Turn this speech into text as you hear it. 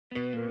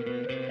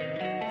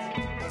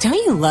Don't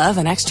you love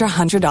an extra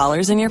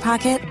 $100 in your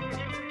pocket?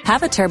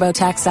 Have a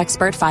TurboTax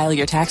expert file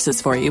your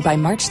taxes for you by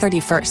March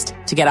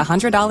 31st to get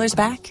 $100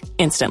 back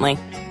instantly.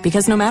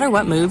 Because no matter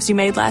what moves you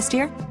made last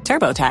year,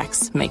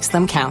 TurboTax makes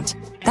them count.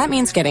 That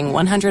means getting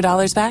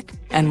 $100 back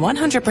and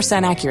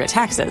 100% accurate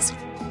taxes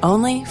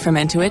only from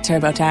Intuit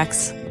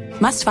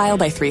TurboTax. Must file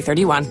by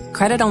 3/31.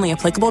 Credit only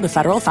applicable to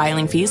federal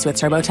filing fees with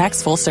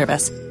TurboTax full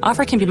service.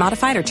 Offer can be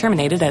modified or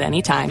terminated at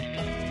any time.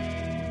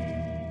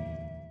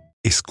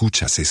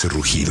 ¿Escuchas ese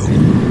rugido?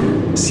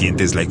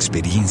 ¿Sientes la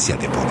experiencia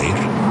de poder?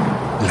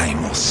 ¿La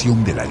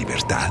emoción de la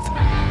libertad?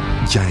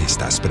 Ya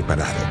estás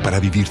preparado para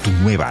vivir tu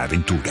nueva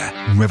aventura.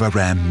 Nueva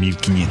Ram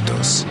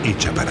 1500,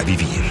 hecha para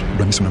vivir.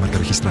 Ram es una marca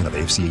registrada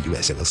de FCA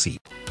US LLC.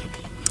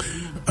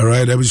 All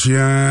right,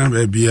 Abishia,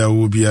 baby, I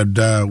will be at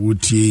that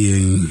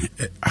Wuti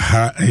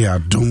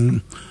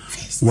Adum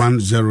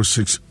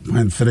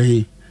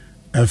 106.3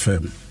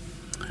 FM.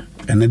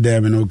 And the day I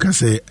know, can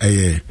say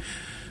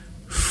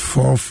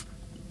 4th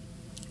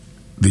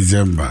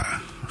December.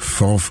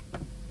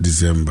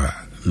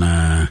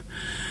 Na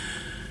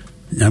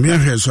Yamia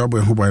has so by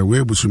who by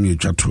way was me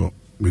chato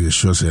with the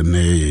shows and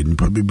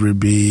nipa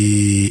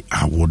bebrebe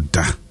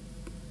awoda.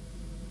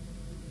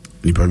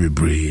 Nipa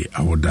bebrebe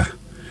awoda.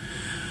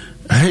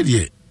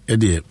 Ahedie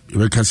edie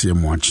wekase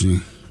moachi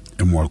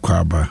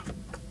emwakwaba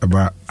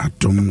aba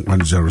Atom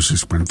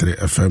 106.3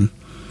 FM.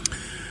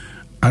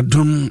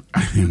 Adom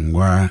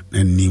ahengwa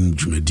anim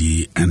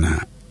dwumadi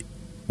ana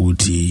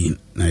uti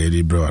na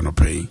yedi bro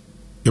anopai.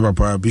 Ye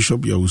papa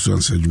Bishop ya uso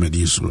ansa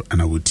dwumadi so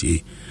ana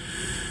uti.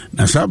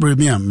 Na sabre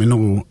mi am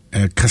no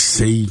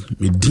kasei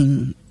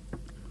medin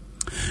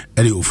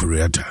eri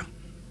ofuriata.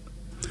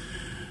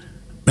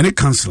 Mene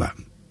councillor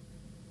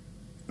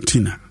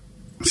Tina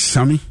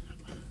Sami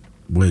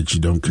boy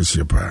chidon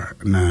kesiapa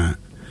na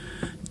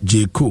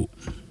Jeko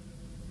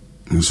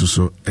nso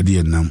so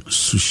edi nam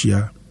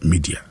social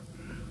media.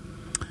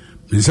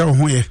 Nisa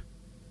ho ye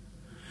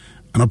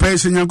anopa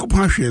ese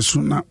Nyankopon ahwe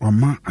so na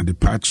wama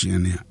adepachi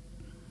ne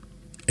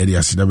edi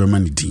asida be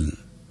mani din.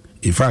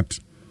 In fact,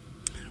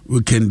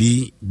 we can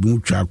be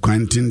mucha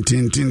quantin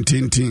tin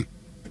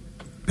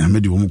na me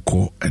di wo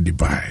ko edi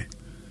bai.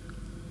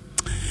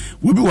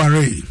 We be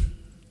worry.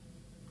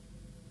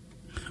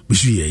 We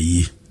should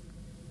ye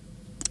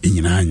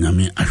enyina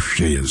nyame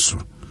ahwe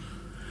yenso.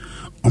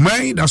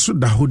 Omai da so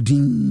da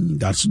hodin,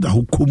 da so da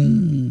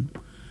hukum.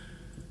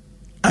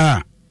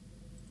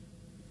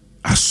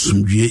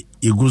 Asumdwe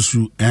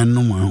egosu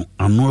enum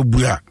anu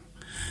abua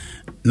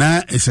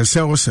na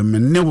esese wo se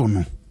menne wo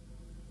no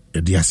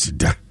edi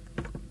asida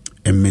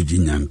emeji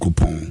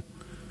Nyankopon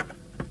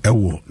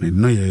ewo ne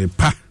no ye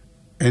pa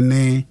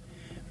ene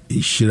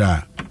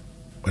ishira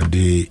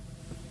ode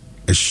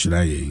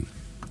ishira ye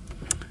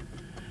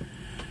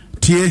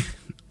tie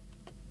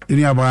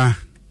ini aba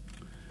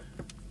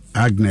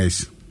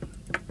Agnes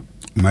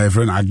my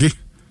friend Agi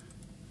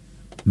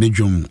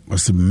nejum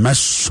was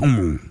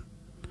mesum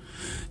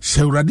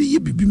Sewrade ye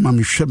bibi ma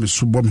me hwe me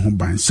so bom ho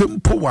ban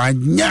sempo wa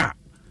nya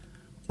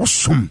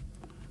osom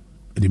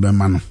edi be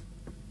ma no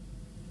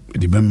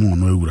edi be mo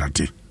no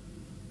ewurate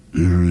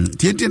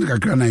tietien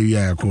kakra na wi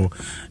ayako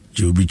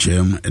je obi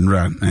chem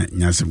enra na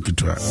nyasem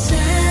kitwa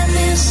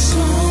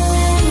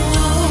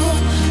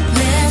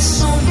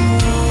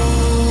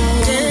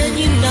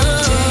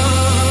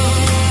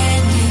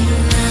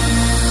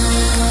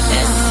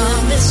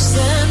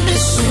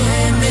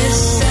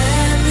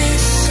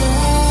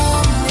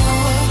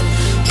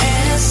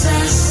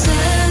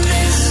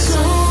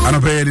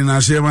Anopedi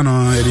na sema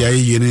no eri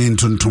ayi ni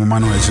ntuntuma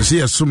no esese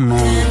yesum no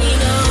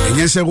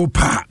enyese go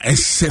pa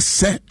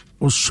esese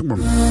osum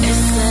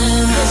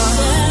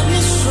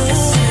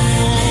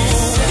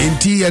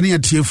enti ya ni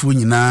atiefu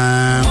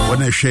nyina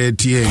wona hwe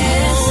tie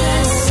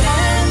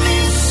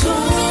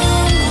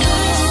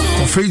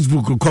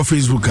ko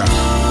Facebook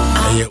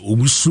aye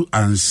obusu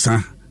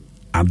ansa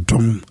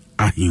adom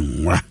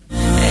ahinwa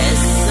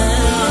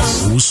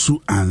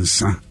obusu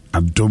ansa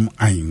adom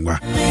ahinwa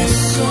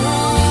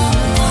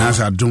That's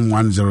Adom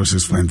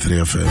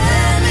 106.3 FM.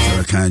 So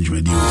I can't do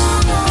it.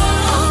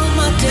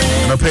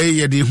 I pay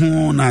ye the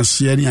home na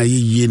siani a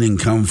ye in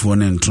come for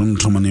an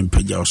tontoman in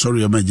Peja.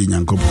 Sorry, I'm a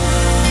Yanko.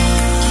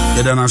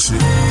 The Danasi.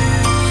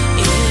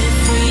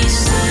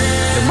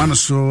 The man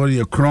saw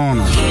your crown.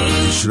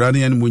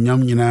 Shrani and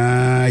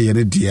Munyamina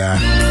Yeredia.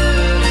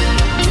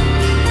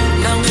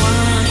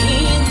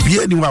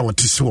 Be anyone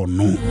what is so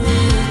no.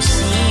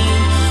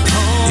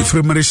 If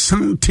we marry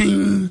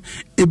something,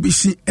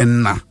 ABC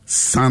enna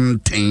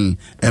something,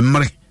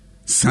 emre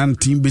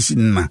something bisi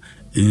na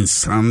in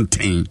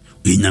something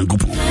in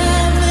Nyankopon.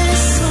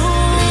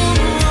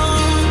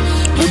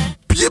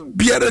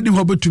 Biara di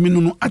hobe tumi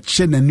no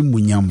ache na ni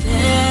munyam.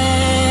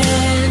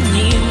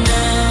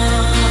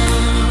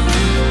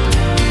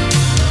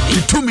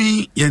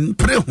 Itumi yen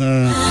pre ho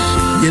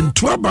yen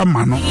tuaba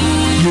mano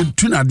yen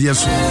tuna de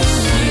so.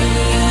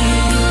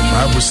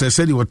 Bible says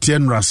say what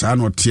ten rasa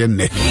no ten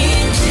ne.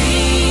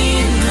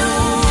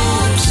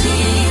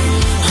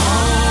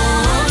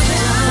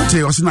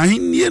 Was na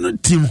hinnie no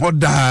team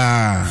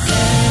hoda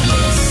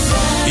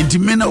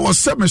Intimena was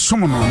some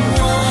summon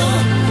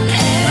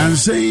and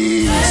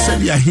say,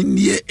 said ya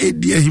Hindia,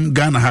 Edia him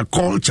Ghana, her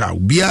culture,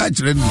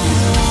 Biach Rendi.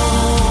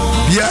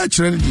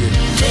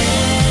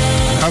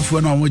 Half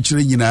one on which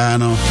you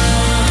know.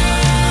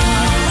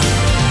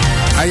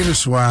 I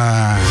just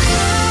wa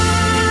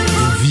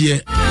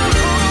Via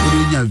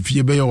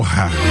Via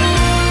Beoha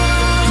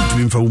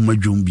between for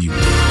Majumbi.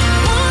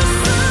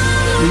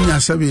 In your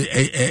sabi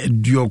a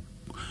duo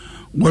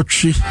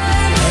watch a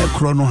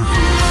chrono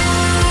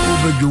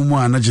over Juma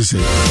and I just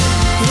say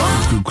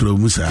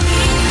Musa.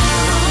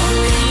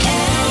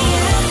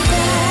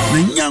 The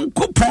young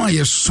coupon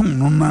is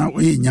soon on our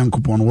way, young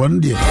coupon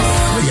one day.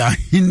 We are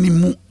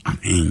hinimu.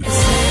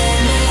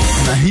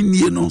 Na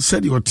hini no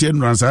said your 10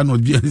 runs. I know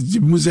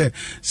Muse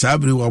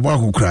Sabri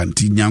Wabaku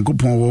Cranty, young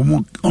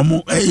coupon,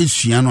 omo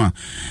Asiano.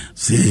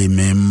 Say,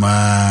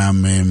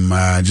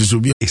 mema, just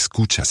be.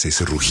 Escuchas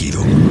ese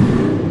rugido.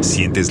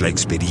 Sientes la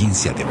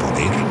experiencia de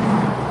poder,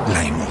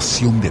 la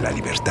emoción de la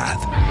libertad.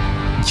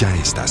 Ya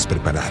estás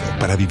preparado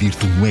para vivir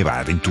tu nueva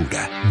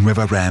aventura.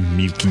 Nueva Ram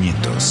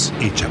 1500,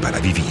 hecha para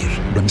vivir.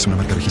 Ram es una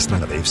marca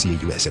registrada de FCA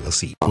US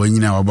LLC. When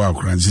you know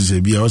about Francis,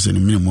 be also in a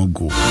minimum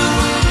go.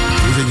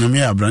 You may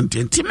have brand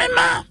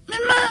Mema.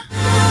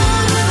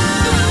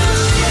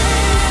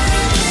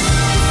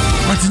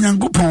 But in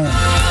Yankupon,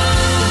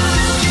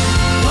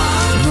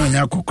 no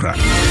Yakukra,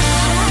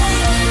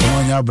 no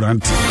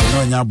Yabrant,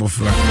 no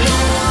Yabofra.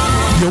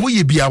 The way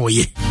you be our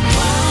way.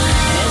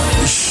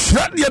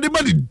 Shut the other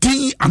money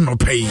ding and no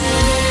pay.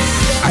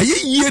 I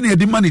ye near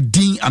the money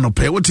ding and no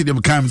pay. What did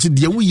them come? Said,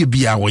 will you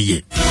be our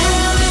way?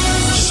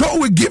 So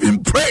we give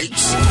him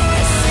praise.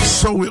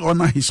 So we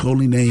honor his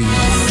holy name.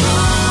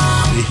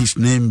 May his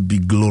name be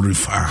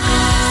glorified.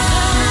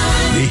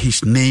 May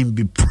his name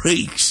be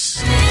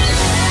praised.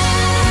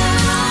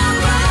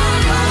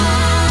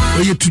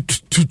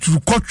 To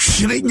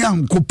coach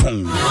young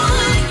coupon.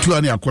 To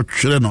any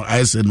coach no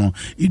I say no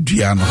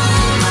Idiano.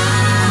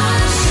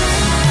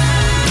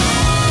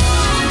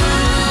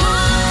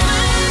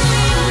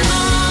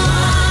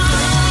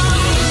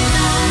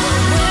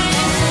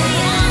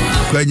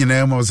 When your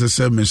name was the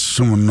same as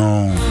soon,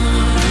 no.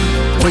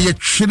 Well, you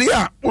chilly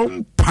up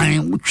 1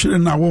 pine, which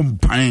in a 1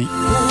 pine,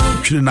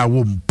 which in a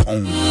 1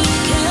 pound.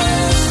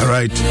 All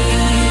right.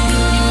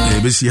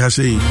 ABC has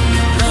a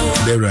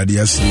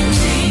radius,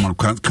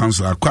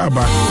 Councilor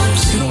Quaba,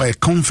 you know,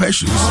 like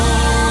confessions.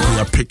 We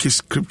are picking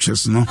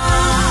scriptures, no.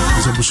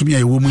 It's supposed to be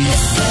a woman,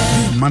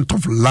 a month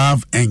of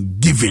love and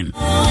giving.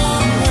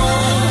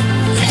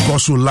 God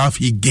so love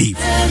he gave.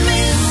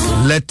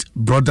 Let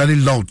brotherly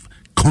love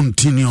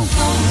continue.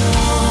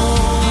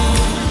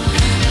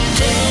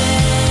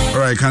 All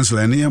right,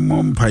 Councilor, any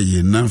mom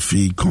pay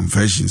nafi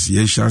confessions.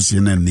 Yes, shas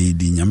yen and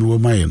need in Yami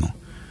Mayeno.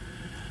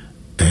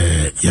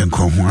 Yan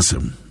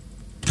Conwasem.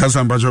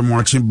 Councilor Bajo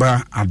watching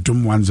bar at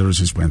Dum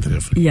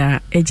 106.3. Yeah,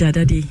 Eja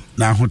Daddy.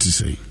 Now, what to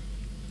say?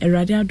 A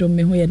radio don't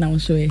me who now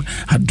so.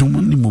 I don't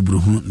want any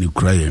mobile ni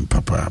cry and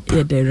papa.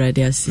 Yeah, the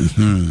radio see.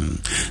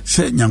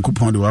 Say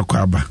Yankupon the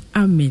Wakaba.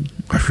 Amen.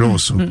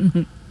 Also,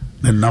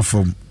 enough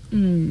from.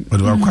 But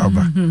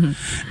Wakaba.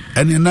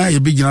 And now you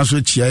begin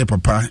also chia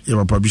papa,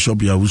 your papa bishop,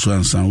 your Uso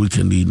and San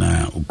weekend in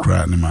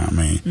Ukraine,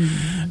 mamma.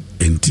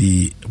 And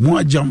tea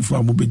more jump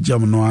for Moby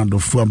Jam no and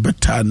of for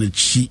better and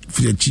cheap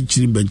for the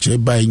teaching bench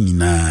buying in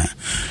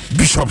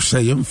Bishop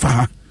say,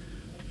 Fa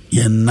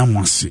yen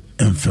namasi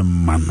and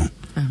femano.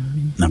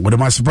 Now, what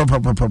am I say,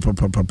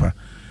 papa?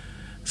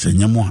 Say,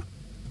 Yamo,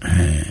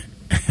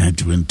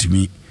 it went to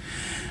me,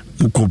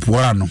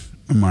 Mukopuano.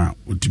 Ma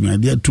utimi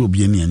adia to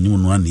obi ani ani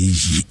no an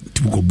eji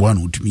tibuko boa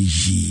no utimi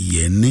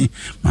yi ene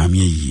maami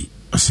yi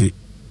ose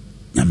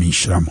nyame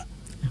nhyiramo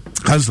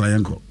Councilor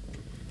Yanko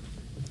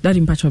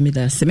Daddy mpacho me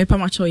da se me pa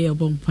macho ye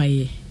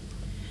bompaye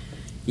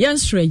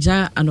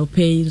yansreja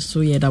anope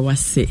so ye da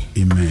wase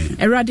amen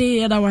erade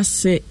ye da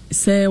wase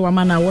se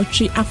wamana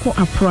wotwe akọ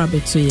apro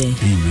abeto ye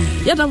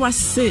amen ye da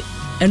wase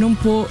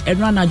enumpo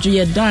enranajo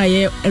ye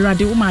dae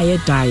erade wo ma ye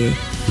dae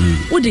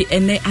wodi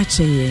ene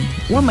ache ye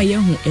wo ma ye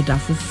hu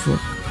edafofo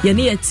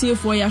Yeni etie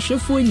for ya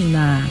hwefo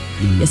nyina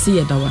yesi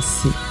ye da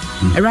wase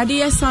erade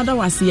yesa da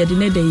wase ye de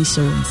ne da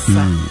insurance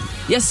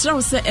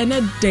yesra se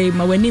ene day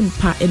ma wani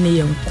mpa ene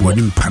ye nko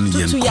wani mpa ne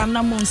ye nko tu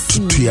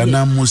ya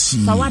na mosi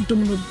fa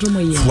wadom no dom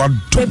ye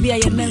bebi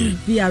ye nem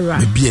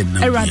biara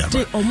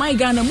erade oh my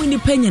god na muni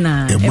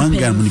panyina e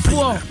manga muni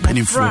panyina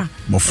penifo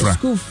mofra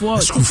school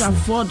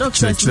for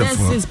doctors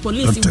nurses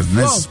police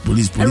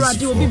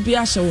erade obi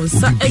bia hye won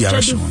sa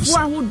etwade fo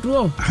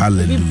ahodo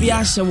obi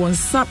bia hye won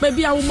sa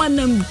bebi a wo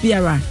manam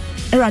biara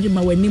erade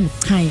ma wani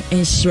mkan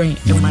enhire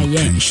e ma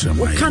ye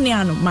wo kane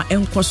ano ma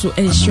enkoso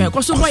enhire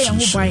koso boy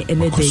ho ban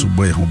ene dey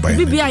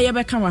bibia ye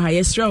be kan wa ha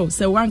yesrew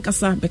se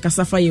wankasa be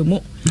kasa fa ye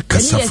mu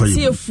ene ye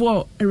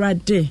tiefo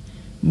erade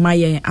ma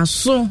ye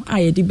aso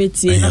aye di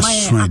betie na ma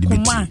ye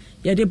akoma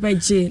ye de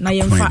beje na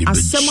ye mfa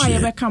asem aye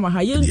be kan wa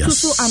ha ye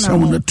ntuso ana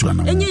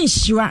enye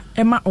nhira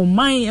e ma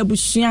oman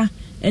abusua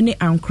ene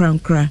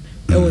ankrankra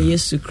e wo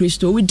Yesu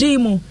Kristo we dey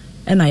mu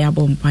ena ya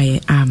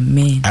bompaye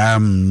amen.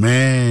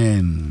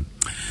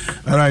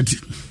 All right.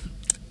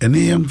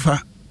 Any young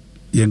fa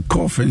yen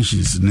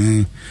conferences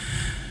ne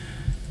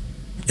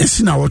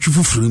esina watch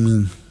for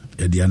me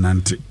e dia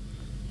nante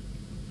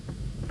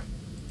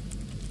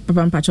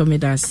papa mpacho me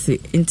da se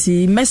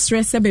nti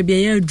mestre se bebia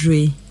ye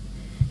adure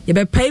ye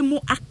be pai mu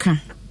aka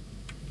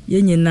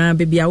ye nyina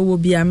bebia wo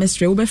bia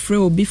mestre wo be frɛ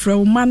obi frɛ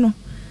wo ma no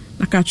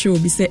na ka twe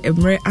obi se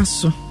emre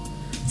aso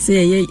se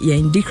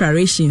ye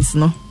declarations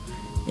no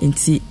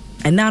nti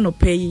ana no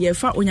pay ye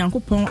fa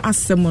onyankopɔn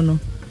asɛm no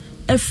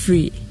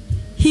afri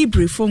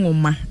Hebrew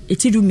fongoma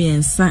etidu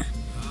miensa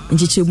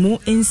nchichemu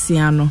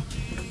ensia no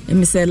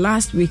me say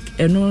last week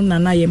eno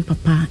nana yem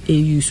papa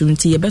use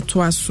nti ye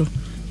beto aso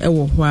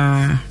ewo ho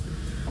a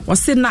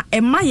wose na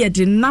ema ye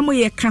de nam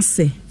ye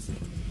kase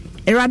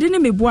erade ne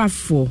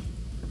mebuafo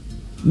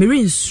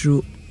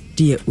merinsuro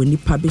de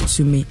onipa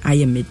betumi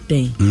aye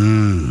meden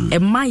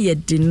ema ye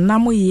de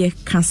nam ye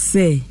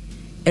kase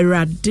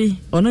erade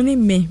ono ne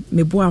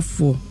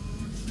mebuafo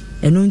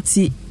eno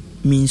nti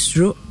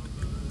minsuro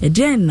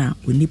edena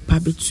onipa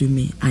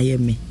betumi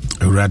ayeme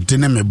erade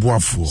ne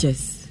meboafo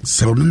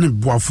se ono ne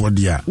boafo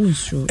dia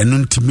eno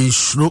ntimi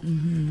suro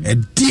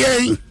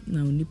edien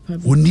na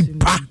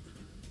onipa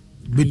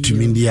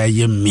betumi dia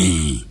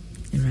ayeme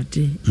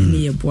erade ne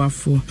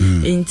yeboafo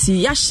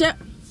enti yahye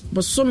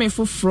bosome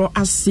foforo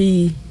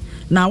ase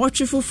na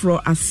watwe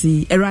foforo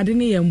ase erade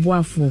ne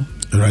yeboafo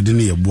erade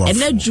ne yeboafo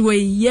enadwe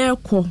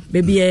yeko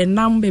bebia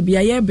nam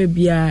bebia ye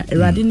bebia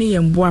erade ne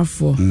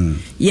yeboafo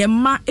ye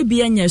ma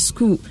ebia nya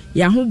school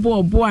ya ho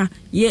boa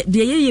ye de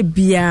ye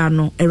bia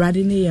no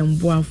erade ne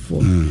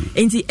yeboafo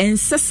enti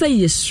ensese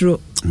yesro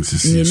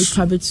ne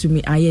nipa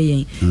betumi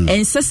ayeyen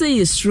ensese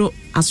yesro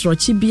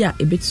asrochi bia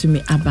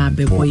ebetumi aba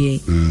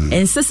beboye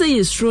ensese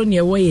yesro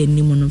ne wo ye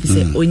nimu no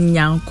se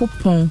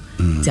onyankopon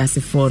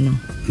tiasefo no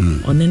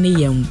one ne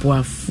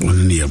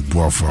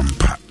yeboafo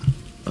mpa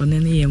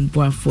onene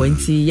yemboafo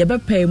nti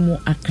yebepai mu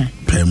aka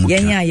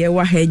yenya ye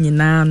wa ha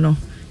nyina no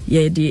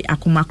ye di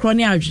akomakro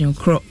ne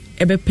adwenkro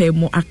ebepai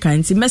mu aka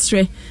nti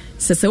mesre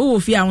sese wo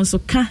fi a wonso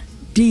ka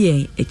di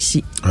yen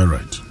echi all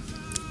right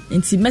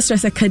nti mesre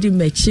se ka di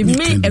mechi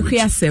me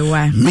ekua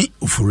sewa me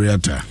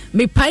ofuriata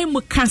me pai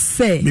mu ka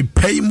se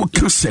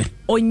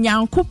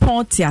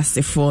onyankopon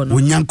tiasefo no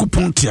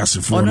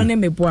ono ne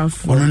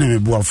meboafo ono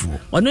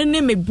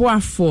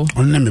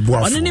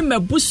ne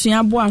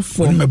mebusua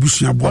boafo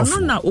ono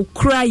na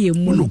okura ye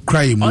mu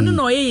ono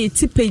na oye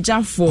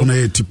tipejafo ono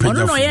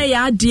na oye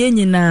ya ade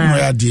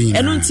nyina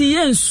eno nti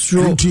ye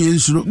nsuro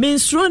me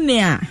nsuro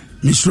ne a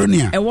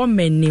ewo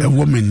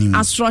menim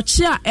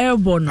asroche a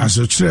elbo no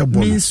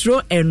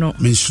minsro eno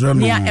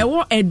nia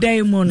ewo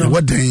edan mu no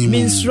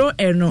minsro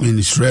eno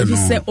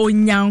se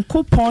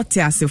onyankopon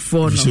te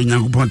asefo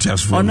no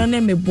ono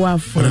ne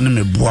meboafo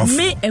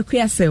me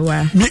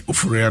ekuasewa me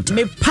ofuriata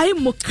me pai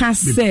mu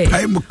kase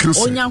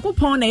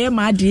onyankopon na ye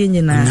ma ade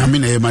nyina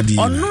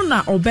ono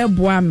na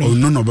obeboa me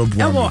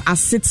ewo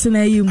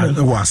asetena yi mu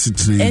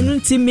enu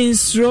nti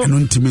minsro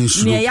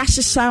nia ya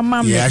hihya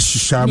ma me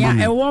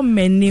nia ewo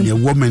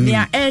menim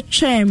ya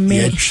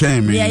echeme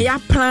ya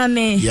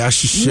plane ya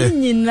hihye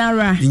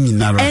nyinara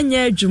enye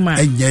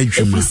adwuma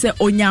efise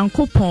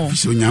onyankopon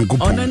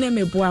ono ne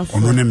meboafo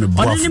ono ne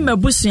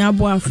mabusua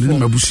boafo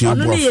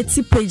ono ne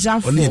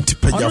yetipejafo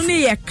ono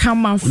ne ye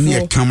kamafo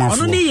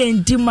ono ne ye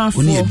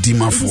ndimafo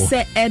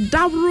efise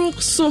edawro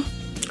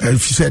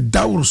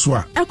so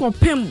a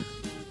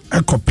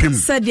ekopem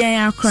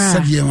sadia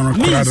akra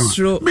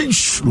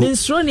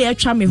minstro ne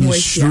atwa me ho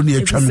ahia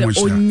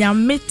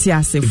onyamete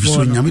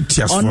asefo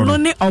ono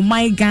ne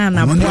omai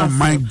Ghana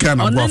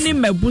ono ne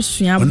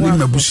mabusua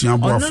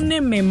boafo ono ne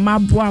me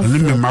maboafo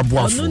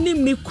ono ne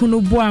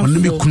mikunu boafo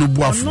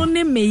ono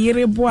ne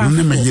meyere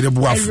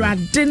boafo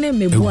erade ne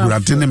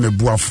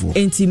meboafo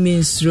enti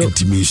minstro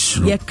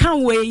ye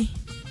kan we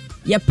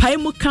ye pai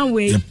mu kan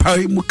we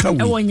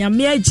ewo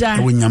nyame agya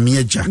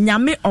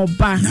nyame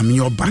oba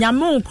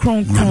nyame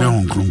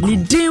onkronkron ni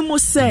din mu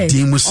se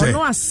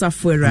ono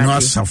asafo erade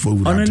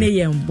ono ne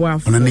ye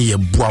mboafo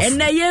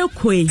ena ye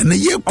koi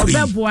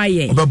obeboa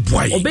ye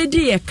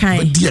obedi ye kan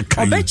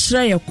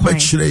obekire ye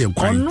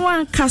kwan ono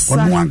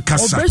ankasa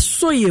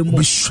obeso ye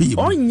mu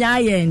onya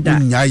ye nda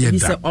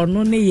bise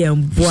ono ne ye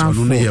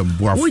mboafo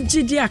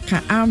wugidi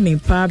aka amen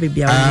pa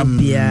bebia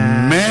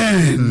amen.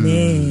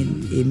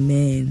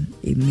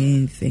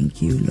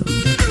 Thank you, Lord.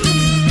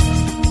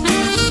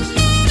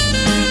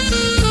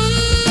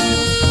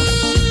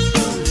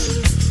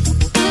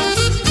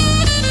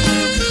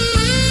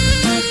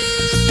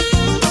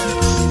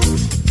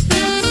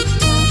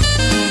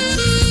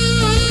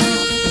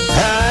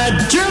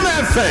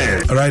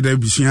 All right,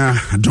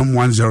 Abishia, Dom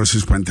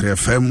 106.3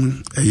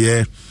 FM.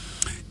 Yeah,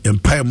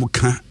 Empire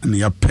Muka and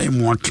your pay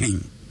more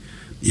king.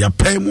 Your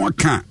pay more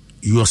can,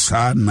 your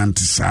son,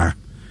 Nantisa,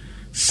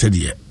 said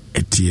ye.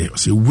 Etie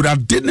se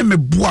wurade ne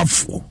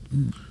meboafo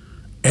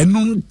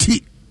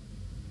enunti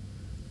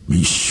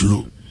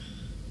minshuro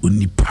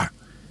onipa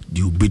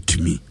di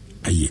obetumi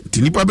aye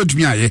ti nipa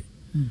betumi aye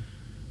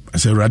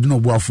ase wurade no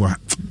boafo a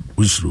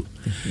usuro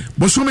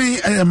bosome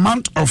a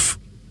month of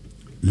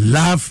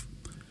love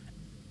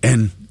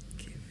and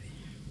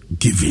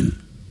giving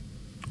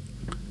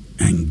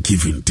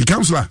giving. The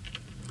counselor,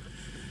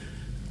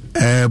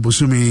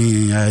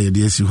 Busumi,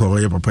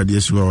 your papa,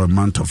 a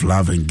month of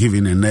love and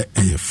giving, and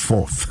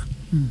 4th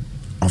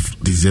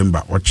of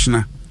December.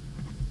 Ochna,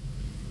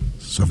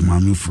 so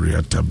Mami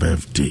Friata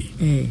birthday.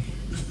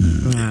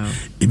 Wow.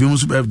 If you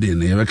want birthday,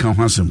 never come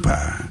once and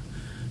pa.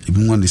 If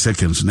you want the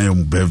seconds, now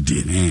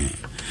birthday.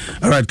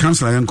 All right,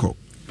 Counselor Yanko.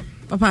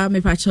 Papa, me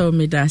pacho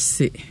me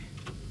dasi.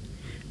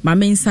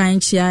 Mama insan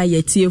chia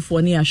yetie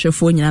foni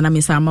ahwefo nyina na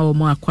me sama wo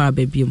mo akwa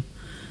babium.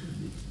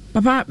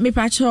 Papa, me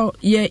pacho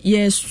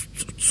ye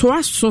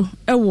soaso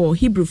ewo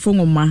Hebrew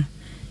fongoma.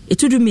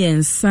 Etudu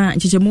miensa,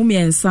 nchechemu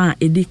miensa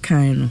edi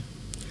kan no.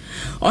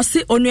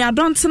 Osi onu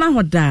adontena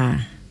hoda.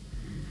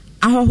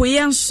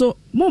 Ahohoye nso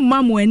mo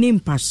mamu ani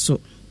mpaso.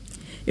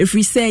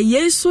 Efri se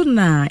Yesu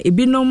na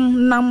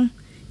ebinom nam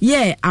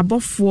ye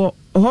abofo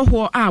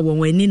ohoho a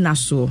won ani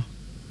naso.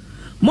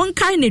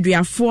 Monkai ne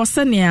duafo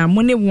sene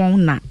mo ne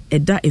won na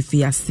eda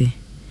efiase.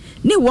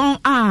 Ni won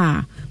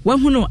a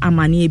wahunu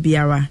amane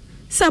biara.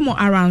 Se mo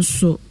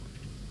aranso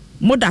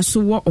moda so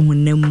wo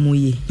ohonam mu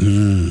ye.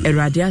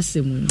 Erade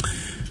asemu.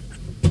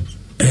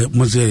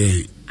 Mo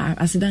say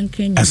Asidan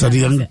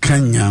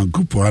Kenya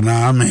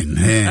kupona amen.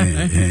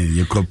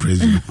 You call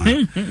president.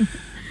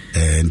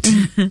 And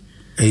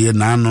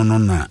nano no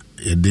na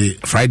de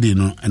Friday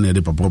no and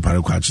the papa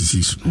pare kwa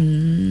chisi.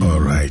 All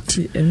right.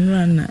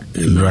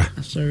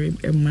 Enra. Sorry,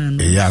 man.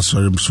 Yeah,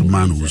 sorry, so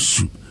man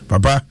wusu.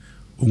 Papa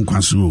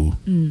unkwaso.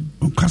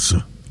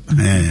 Unkwaso.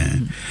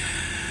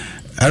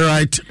 All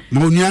right.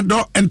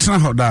 Monyado entra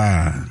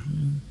hoda.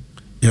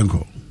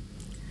 Yanko.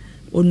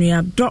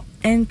 Onuado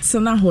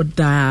entena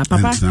hoda.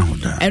 Papa.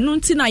 Enu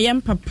ntina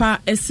yem papa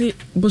esi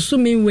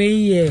bosome we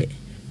ye.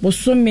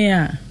 Bosome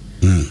a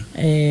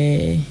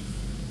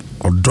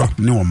Odo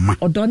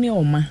ni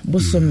oma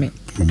bosome.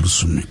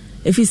 Bosome.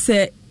 If he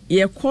say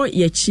ye ko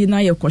ye chi na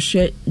ye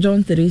kohwe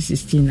John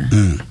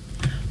 3:16.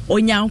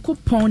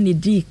 Onyankopon ni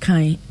di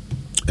kan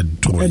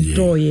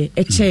edoye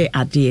eche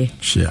ade.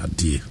 Che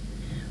ade.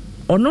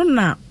 Ono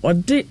na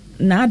ode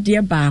na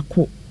ade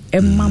baako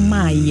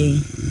emama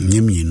ye.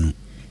 Nyemienu.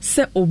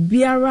 Se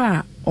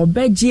obiara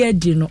obeji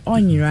edi no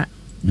onyira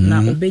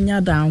na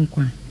obenya da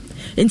nkwa.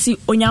 Enti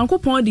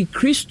onyankopon di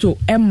Kristo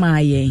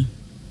emaye.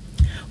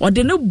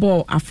 Ode no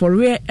bo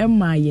afore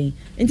emaye.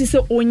 Enti se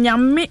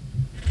onyame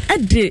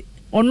ede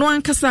ono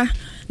ankasa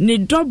ne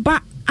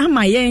doba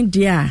amaye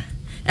dia.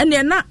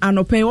 Ene na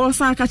anope wo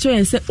san ka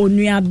che se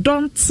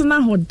onuadon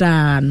tena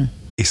hoda no.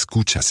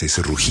 Escuchas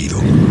ese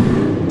rugido.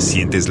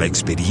 Sientes la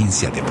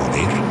experiencia de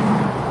poder,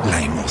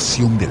 la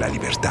emoción de la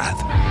libertad.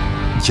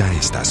 Ya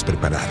estás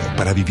preparado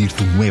para vivir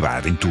tu nueva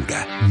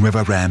aventura.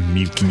 Nueva Ram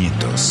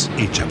 1500,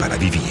 hecha para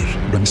vivir.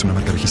 Ram es una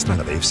marca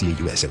registrada de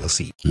FCA US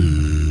LLC.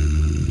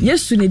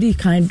 Yesu ne di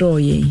kan do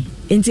ye.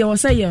 Enti wo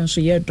say ye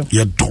nso ye do.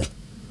 Ye do.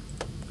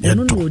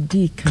 Ono no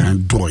di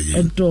kan do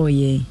ye. Do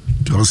ye.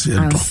 Do se do.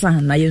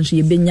 Ansa na ye nso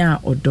ye benya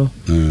odo.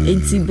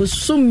 Enti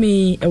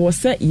bosumi e wo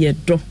say ye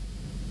do.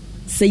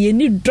 Se ye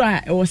ni do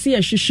a e wo say ye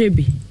hwehwe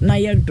bi na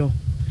ye do.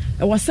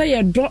 E wo say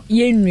ye do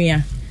ye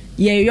nua.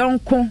 Ye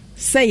yonko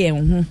say ye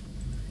ho.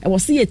 E wo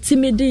say ye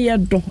timide ye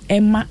do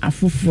ema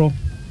afoforo.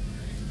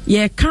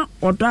 Ye ka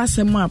odo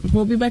asem a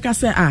papa bi beka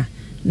say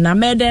na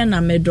mede na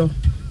medo.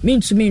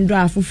 Mintumi ndo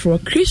afoforo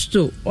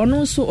Kristo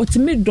ono so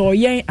otimi do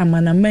yen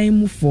amanaman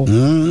mufo.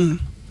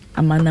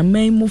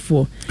 Amanaman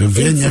mufo.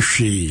 Evenya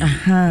hwe.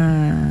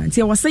 Aha.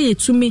 Ti wo say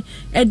yetumi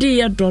e de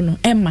ye do no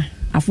ema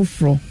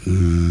afoforo.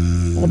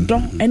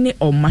 Odo ene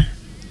oma.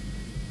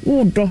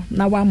 Wo do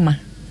na wama.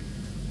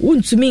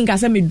 Untumi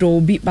ngase me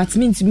do bi but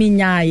mintumi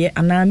nyaaye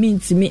ana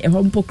mintumi e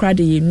ho mpokra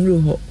de ye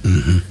nuru ho.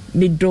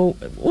 Me do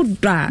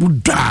uda.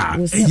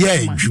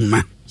 Ye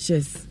djuma.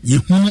 Yes. Ye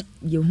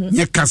hu.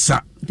 Ye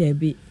kasa.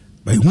 Debi.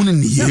 By hunu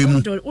ni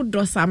yemu.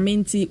 Udo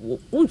samenti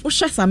wo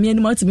hye same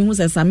ni matimi hu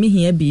se same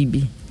hia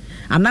bibi.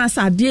 Ana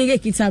sa de ge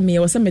kita me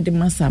wo se me de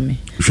masame.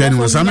 Hwe ni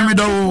wo same me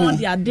do.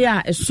 Ode ade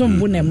a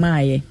esombu na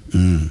maaye.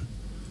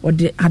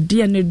 Ode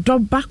ade ne do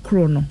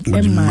bakro no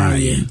e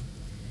maaye.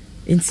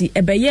 Enti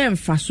ebeye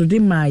mfaso de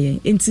maaye.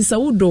 Enti sa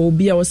udo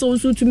obi a wo se wo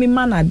so tumi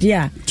manade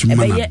a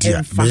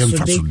ebeye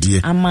mfaso de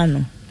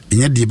amano.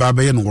 Enye di ba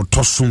beye no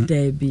tosom.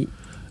 Debi.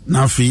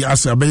 Na fi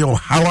asa beye o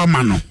hawa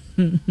mano.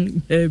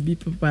 Debi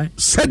papa.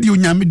 Said you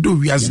nyame do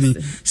wiasni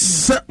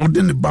se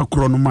ode ne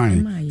bakro no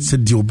man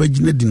said you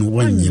obagina di no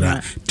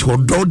wanyira ti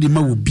odo de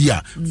ma wo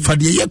bia fa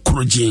de ye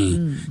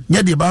krogin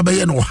nya de ba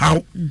beye no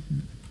haw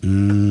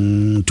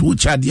tu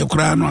chade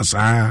kura no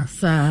asa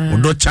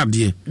odo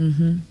chade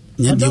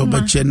nya de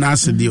obache na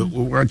ase de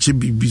wache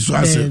bibi so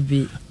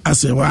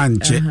ase wa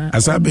anche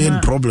asa be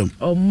problem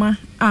oma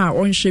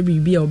onhwe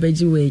bibi a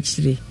obaji wa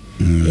ekire.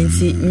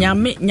 Enti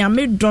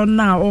nyame do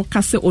na o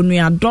kase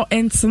onuado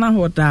entena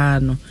hoda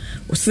no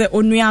se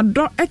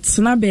onuado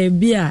etena ba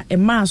bia e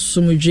ma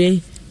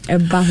asomdwe e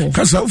ba ho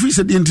kasa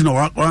ofisi de entina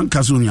wan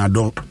kase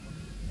onuado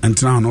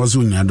entena no so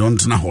onuado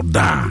entena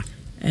hoda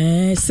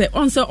se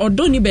on se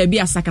odoni baby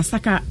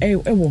asakasaka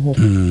ewo ho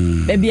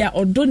baby a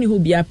odoni ho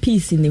bia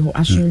peace ni ho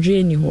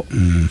asomdwe ni ho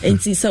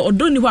enti se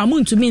odoni ho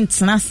amuntumi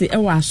ntena se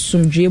ewo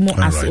asomdwe mu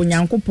as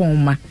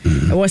onyankopɔn ma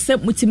ewo se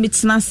mutimi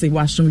tena se wo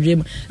asomdwe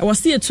mu ewo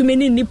se etumi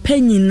ni nipa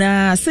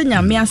nyina se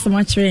nyame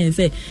asema kyerɛ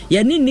se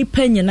ye ni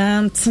nipa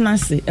nyina ntena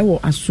se ewo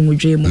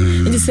asomdwe mu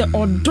enti se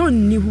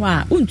odoni ho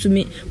a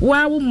untumi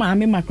wa wo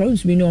maame makra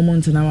untumi ni omo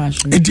ntena wa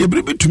asomdwe enti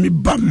ebere betumi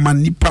ba ma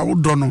nipa wo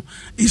do no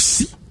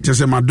esi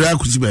jese madoya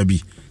kusi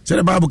baby say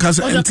the Bible can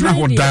say entra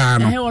ho da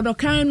no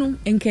odokan no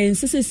enken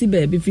sesesi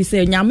baby fi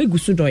say nyame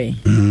gusu doye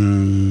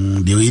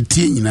de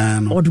etie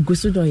nyina no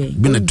odugusu doye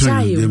bi na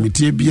tun de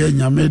metie bia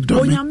nyame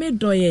do me nyame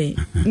doye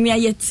me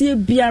ayetie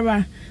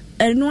biara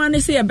eno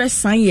ane say ye be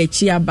san ye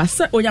chi aba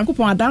say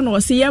onyankopon ada no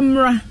say ye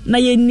mra na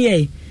ye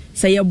nie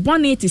say ye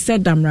bone ti say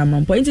damra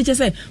mampo enti che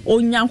say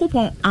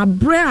onyankopon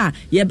abre a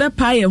ye be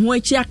pa ye ho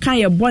achi aka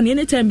ye bone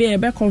anytime be ye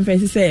be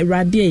confess say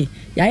radie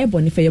ya ye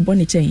bone fe ye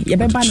bone chen ye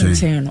be ba no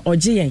chen no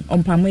oje yen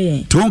ompamo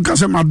yen to nka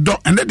say ma do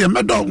ende de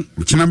me do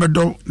kina me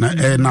do na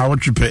na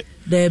wotwepe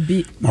there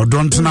be mo do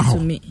ntena ho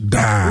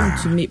da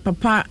to me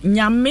papa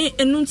nyame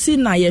enunti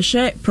na ye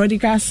hwe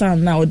prodigal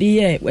son na odi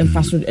ye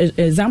emfaso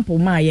example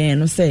ma ye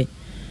no say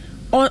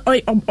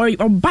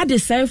or bad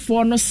self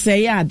for no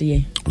say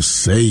ade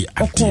say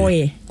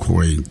ade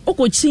koi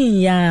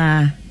okochin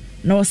ya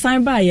na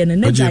osan ba ye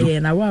na ja ye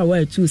na wa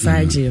tu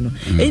saje no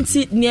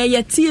enti ne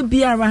ye tie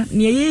biara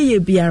ne ye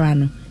biara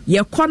no ye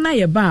kɔ na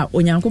ye ba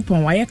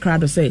onyankopɔn wa ye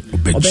krado say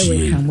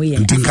obewe kamo ye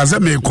enti nkaze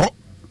me kɔ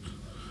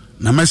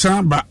na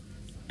mesan ba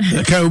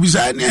ka obi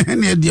sa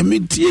ne de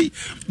metie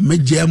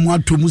megya mu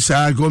atomu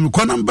sa ko me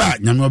kɔ na ba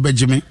nyame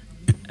obegime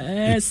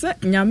se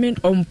nyame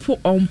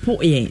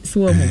ompo ye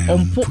so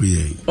ompo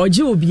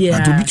oji obia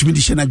ato bitumi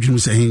di shena dwunu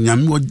se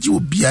nyame oji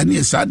obia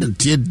ne sa de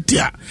tie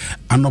dia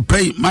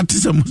anopai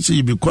matise mo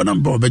se bi kɔ na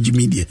ba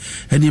obegime die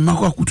eni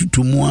makwa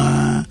kututumu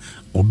a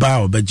oba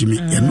obegime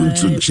eno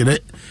ntu nkyere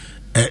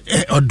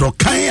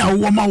odokan a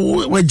wo ma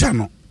wagya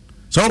no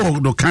so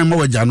do kan ma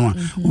wagya no a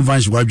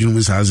uvan shi wadwunu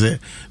mu sa se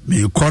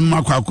me kon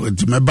makwa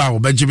ti me ba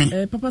obegime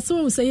papa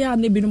so say ya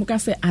na binum ka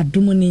se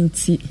adom ni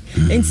nti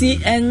enti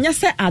enya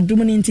se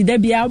adom ni nti da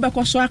bia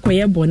obekɔ so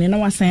akoye bone na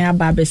wasan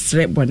aba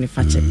besre bone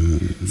fache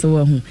so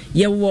wa hu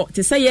ye wo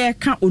te say ye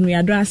ka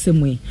onuado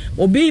asemu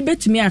obi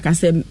betumi aka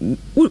se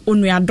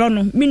onuado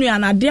no minu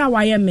ana de a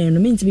waye me no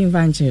mentimi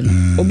mvanche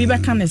no obi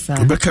beka ne sa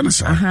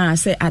aha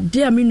se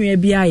ade a minu e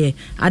bia ye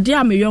ade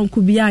a me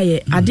yonku bia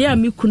ye ade a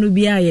me kunu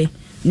bia ye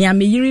ni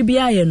ameyiri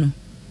bia ye no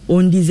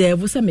on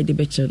deserve se me de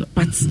beche no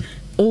but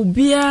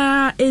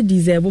obia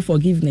deserve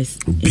forgiveness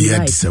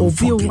obia deserve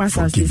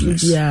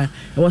forgiveness bia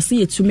was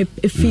see etumi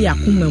efi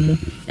akoma mu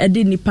e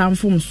de nipa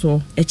mfom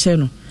so eche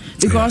no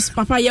because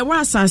papa ye wa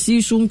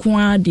asase su nko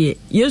ade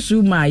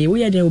yesu ma ye wo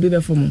ye de obi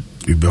befom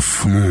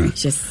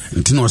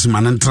nti no se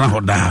man ntra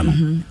ho da no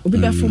obi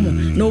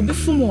befom na obi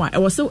fom a e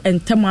was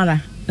entamara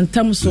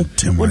entam so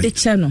wo de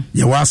che no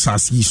ye wa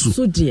asase su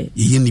so de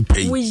ye nipa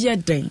wo ye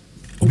den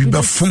obi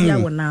befom ya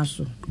wona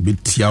so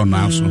betia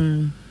wona so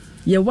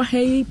ye wa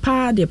hey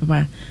pa de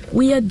papa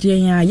we ye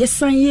den a ye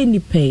san ye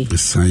nipa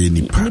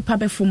nipa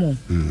befom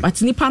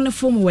but nipa no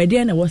fom we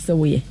de na wo se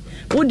wo ye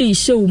wo de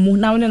hyew mu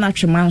na wo ne na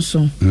twema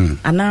so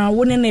ana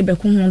wo ne na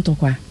beko ho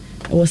ntokwa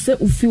wo se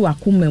ufi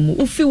wakoma mu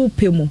ufi wo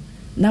pe mu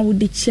na wo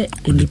de che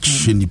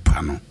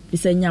nipa no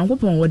ise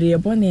nyankopon wo de ye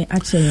bone a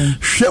che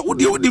hwe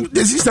wo de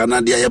the sister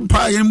na de ye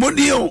pa ye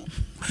modi o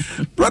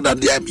brother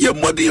de ye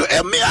modi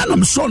o me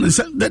anam so no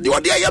se de wo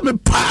de ye me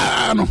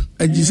pa no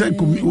agisa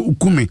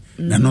kumi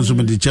na no so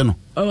me de che no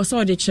o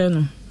so de che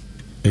no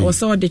o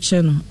so de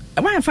che no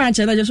wa fa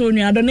che na je so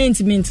nu ado na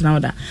intimate na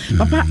oda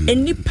papa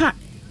enipa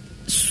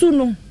su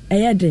no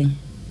eyeden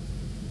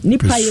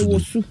nipa ye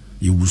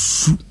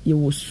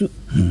wosu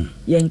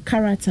yen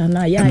character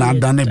na ya na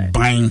dane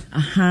ban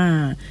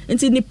aha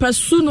enti nipa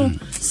su no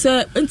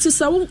se enti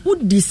sa wo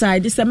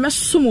decide se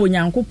mesom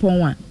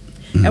onyankopon a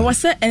e wo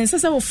se ense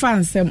se wo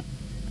fansem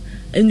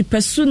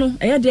nipa su no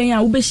eyeden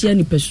a wo behia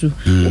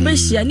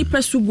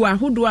nipa su gu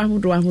ahodo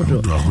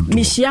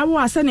mi hia wo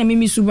asa na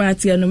mi suban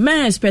tie no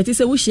me expect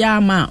se wo hia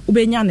ama wo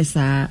benya ne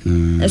saa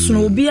eso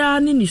no obia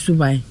ne ni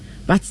suban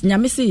but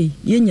nyame se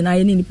ye nyina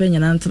ye ni nipa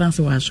nyina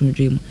ntranse wa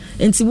asomdwe mu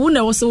enti wo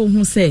na wo se wo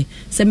hu se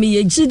me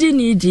ye gidi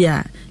ni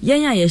dia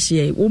yen ya ye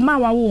hye wo ma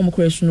wa wo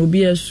mkresu no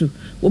obi asu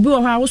obi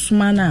wo ha wo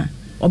soma na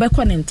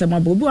obekọ ne ntema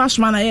ba obi wo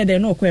asoma na ye de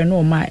na okọ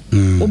no ma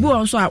obi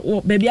wo so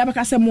ba bia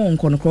beka se mo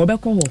nko no kro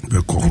obekọ ho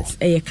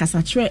ye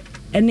kasa kire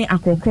ene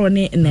akrokro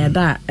ne na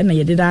eda na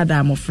ye deda da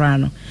amofra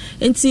no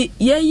enti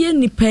ye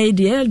nipa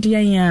de ye de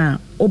ya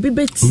obi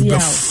betia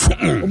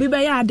obi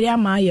be ya de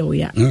ama ye wo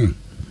ya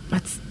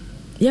but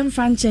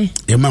yemfanche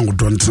ema ngo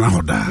don tena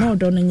hoda no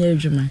don nya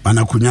adwuma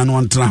bana kunya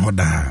no tena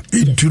hoda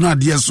edu na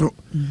de so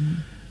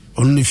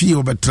on fi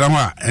obetra ho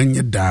a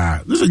enye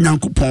da so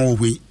nyankopon wo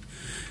hwe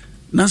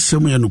na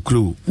sem ya no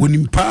kro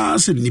woni pa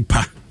se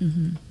nipa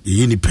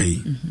yɛyɛ nipa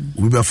yi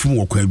obi bɛfom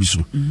wɔ kwa bi so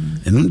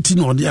ɛno nti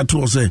na ɔde ato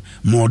sɛ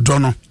ma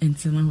ɔdɔ no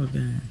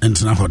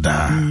ɛntena hɔ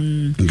daa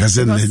nka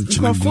sɛ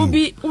nkyɛnafo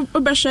bi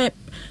wobɛhwɛ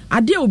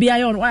adeɛ obi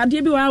ayɛ ɔno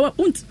adeɛ bi wɔ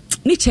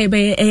ne kyɛ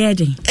bɛyɛ ɛyɛ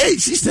den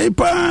sister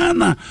paa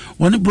na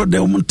wɔne brɔda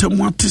wɔn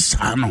ntam ate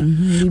saa no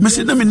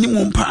mɛsɛ na menim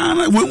wɔn paa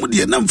na wɔn mu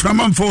deɛ na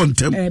mframa mfa wɔn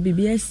ntam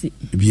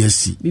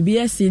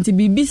biribiasi nti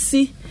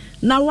bibisi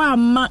na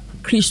wama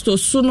Kristo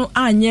so no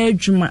anyɛ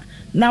adwuma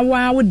na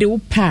wode wo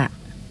pa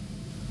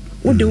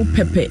wode wo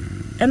pɛpɛ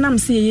ɛnam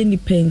sɛ yɛyɛ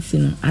nipa nti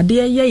no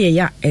adeɛ yɛ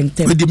ya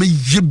ɛntɛm wode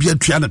mɛyɛ bia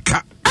tua no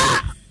ka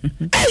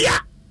ɛya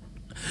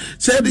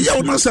sɛ de yɛ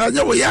wo no saa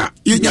nyɛ wo yɛ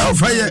yɛnya wo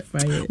fa yɛ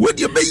wode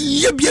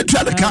mɛyɛ bia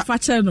tua no ka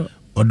fakyɛ no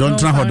ɔdɔ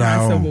ntena hɔ daa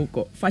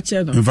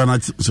fakyɛ no mfa no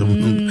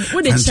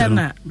wode kyɛ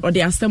no a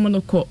ɔde asɛm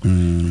no kɔ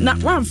na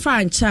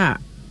wamfa ankyɛ a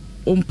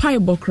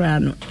ɔmpaebɔ koraa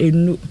no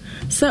ɛnu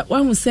sɛ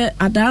wahu sɛ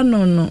adaa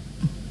no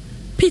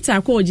Peter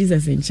akɔ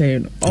Jesus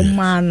nkyɛn no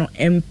ɔmaa no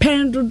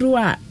mpɛn dodo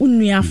a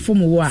unua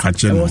fom wo a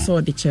ɛwɔ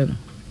sɛ ɔde kyɛ no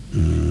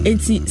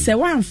enti sɛ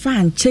wamfa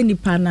ankyɛ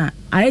nipa no a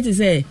ayɛ te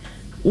sɛ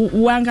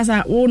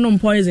wankasa wonom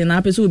poison na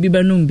apɛ sɛ obi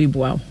bɛnom bi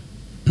boa wo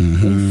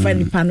womfa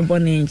nipa no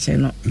bɔne nkyɛn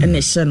no ɛna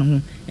ɛhyɛ no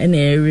ho ɛna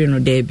ɛwe no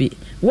daabi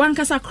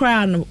wankasa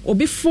koraa no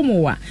obi fom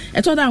wo a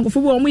ɛtɔ da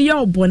nkɔfo bi ɔmo yɛ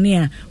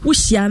ɔbɔne a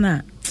wohyia no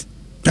a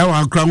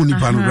Yawa akra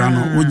nipa no gra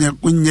no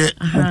onye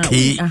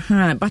okay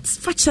but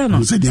facha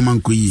no se de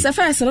man ko yi se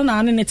first no na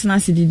ne tena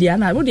sididi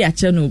ana wo de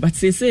ache no but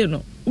se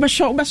no wo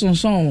be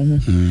sonson wo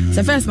ho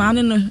se first na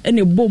ne no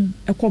ene bom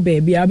ekọ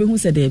baabi a be hu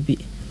se da bi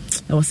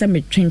e wo se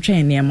me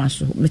twentwen ne ma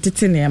so me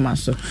tete ne ma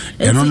so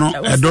eno no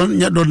e don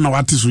nya don na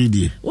wate so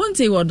idie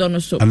wonte wo don no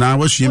so ana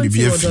wa sua bibi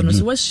afi no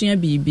so wa sua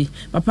bibi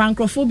papa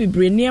nkrofo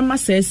bibre ne ma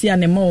sa asi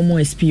ane ma wo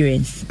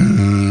experience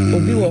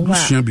obi wo ho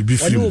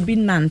a obi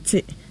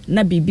nante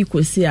na bibi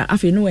kosi a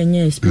afi no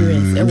enye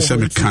experience e wo se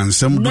me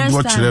kansam do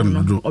go kire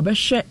no do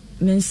obehwe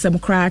ne nsem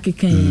kra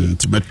kekan yi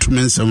ti betu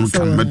me nsem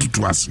kan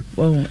betutu ase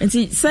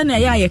enti se na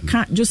ya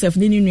ka Joseph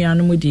ne nua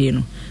no modie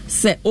no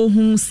se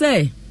ohun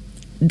se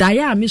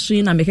daya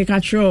misu na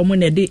mekeka kire mo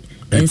na de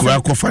enko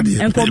akofa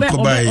de enko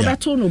ba ya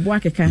obeto no bo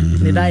akeka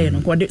ne daya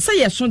no ko de se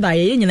yeso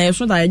daya ye nyina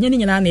yeso daya nye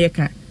nyina na ye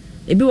ka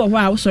ebi wo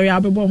a sorry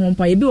abebo ho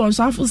mpa ebi won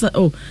so afo se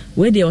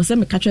we de o se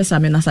me ka kire sa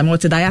me na sa me o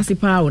te daya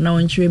sipa o na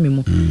won kire me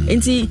mu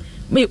enti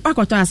me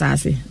akọtọ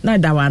asase na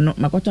dawa no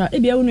makọtọ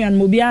ebia unu an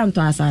mobi anto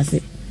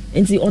asase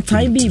enti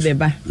otai bi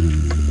beba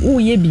wo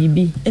ye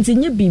bibi enti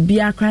nye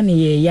bibi akra ne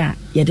ye ya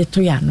ye de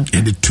to ya no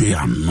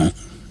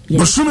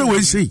but some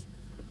we say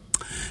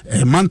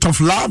a month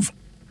of love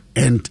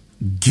and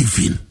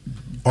giving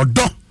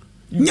odo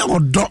nye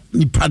odo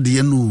nipa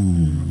de no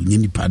nye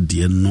nipa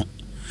de no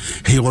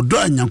hey odo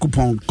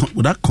anyankopon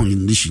without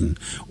condition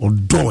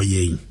odo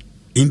ye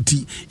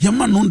enti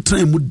yama no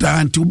ntran mu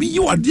da nti obi yi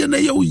wade na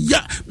ye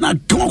ya na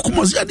kan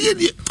koma se ade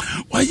die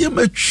wa ye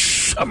ma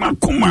chama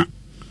koma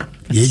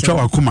ye twa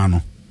wa koma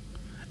no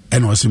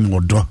ena o se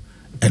modo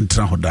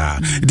entra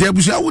hoda de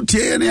abusu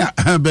awotie ne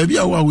ba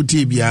bia wo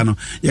awotie bia no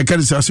ye ka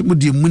se se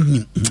mudie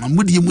munnim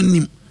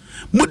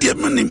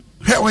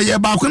he wa ye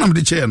ba ko na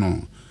mde che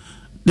no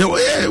de wo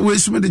ye we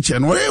su mde che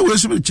no wo ye we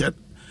su mde che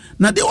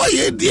na de wo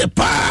ye die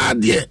pa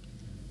de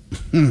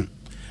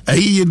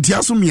ayi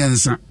ntiaso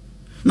miensa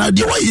na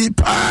de wa yi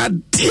pa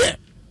de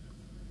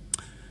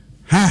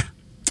ha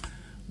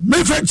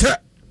me fetche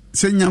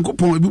se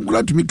nyankopon ebi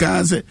kula tumi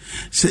ka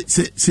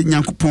se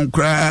nyankopon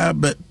kra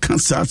be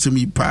kansa se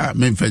mi pa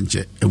me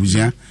fetche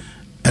ebusia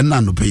ena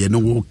no pe ye no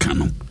wo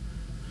kanu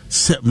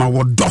se ma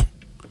wodo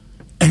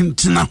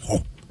entina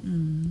ho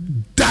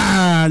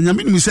da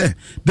nyame ni se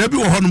da bi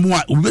wo ho no mo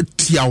a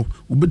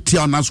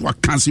obetiaw na so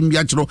akanse mbi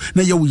a kiro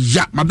na ye wo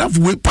ya madam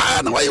we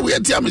pa na wa ye we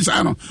tia me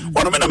sa no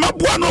wono me na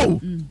mabua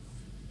no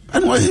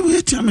and why we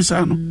tell me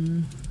so no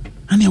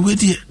and you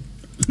wait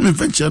me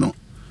venture no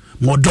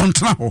mo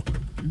don't know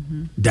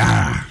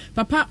da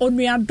papa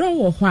onu adon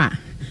wo ho a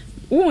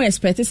wo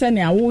expect say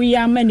na wo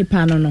ya mani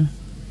pa no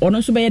ono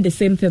so be the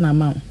same thing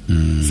amount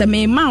say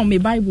me ma me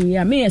bible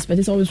ya me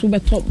expect say so be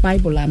top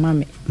bible ama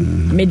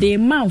me de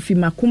ma fi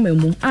makoma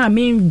mu a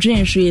me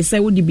dwen hwe say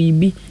wo di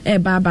bibi e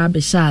ba be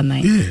sha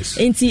nan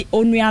enti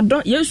onu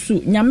adon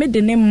yesu nyame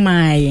de ne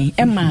maayen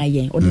e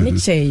maayen o de ne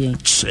cheyen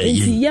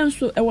enti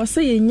yenso e wo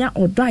say yenya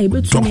odo a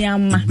betumi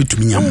ama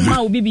o ma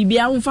obi bibi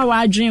a won fa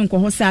wa adwen ko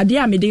ho say ade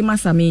a me de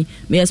masa me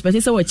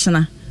expect say wo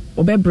chena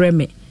obebre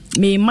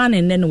me man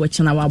and then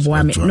watching our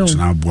boy no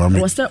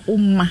was the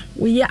umma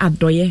we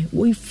adoye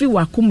we feel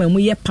akoma mu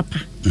ye papa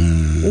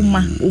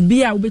umma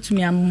obi a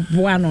obetumi am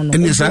boa no no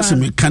and yes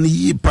me kan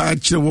yi pa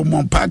kire wo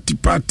mon party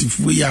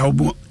fu ya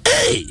obo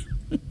eh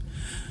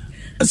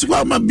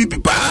aswa ma bibi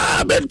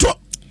pa bento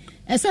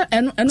esa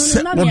eno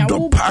na na ya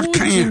wo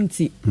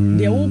jinti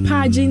de wo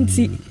pa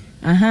jinti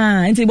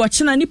aha enti bo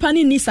chena nipa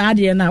ni sa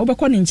ade na wo be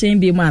ko ne nchen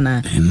bi mu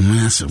ana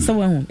so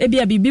wo e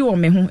bia bibi wo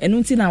me ho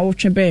enu nti na wo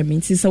twe be me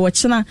nti so wo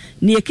chena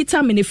ne ekita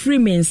me ne free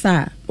men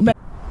sa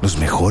Los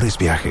mejores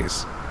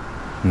viajes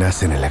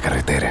nacen en la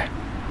carretera,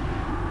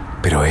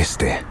 pero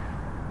este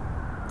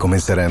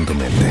comenzará en tu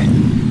mente.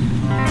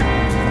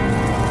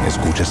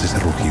 ¿Escuchas ese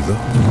rugido?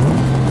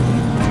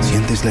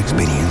 ¿Sientes la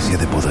experiencia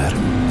de poder?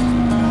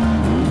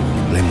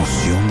 ¿La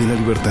emoción de la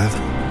libertad?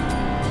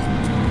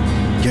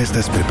 Ya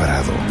estás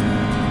preparado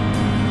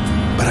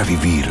para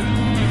vivir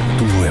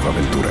tu nueva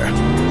aventura.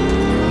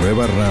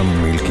 Nueva Ram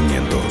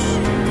 1500.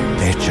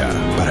 Hecha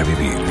para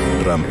vivir.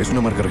 Ram es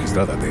una marca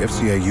registrada de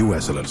FCI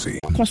US LLC.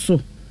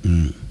 Koso.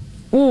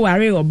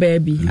 Worry or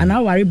baby. And I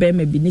worry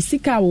baby. Ni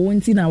sika wo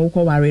nti na wo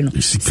ko worry no.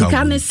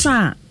 Sika ne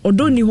sa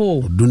odoni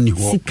ho.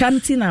 Sika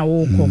nti na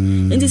wo ko.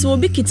 Enti se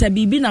obi kita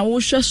bibi na wo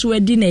hwe so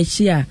adi na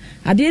echi a.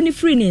 Ade ni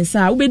free ni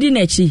nsa, wo be di na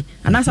echi.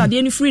 Anasa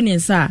ade ni free ni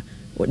nsa.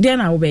 Dia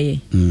na wo be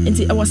ye.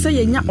 Enti e wo se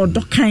ye nya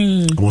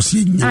odokan. Wo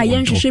se nya. Ah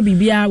yen hwehwe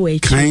bibia wa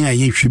echi. Kan a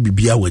yen hwehwe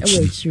bibia wa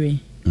echi.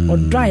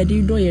 Odo a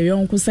yɛde do yɛ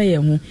yɔnko sɛ yɛ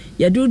ho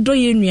yɛde do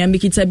yɛ nua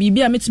mekita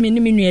biribi a metumi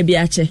ne me nua bi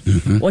akyɛ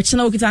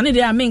ɔkyena wokita ne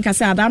deɛ a menka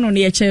sɛ ada no ne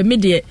yɛkyɛ me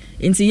deɛ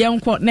nti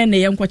yɛnkɔ ne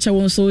yɛnkɔ kyɛ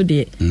wo nso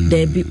deɛ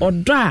daabi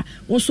ɔdɔ a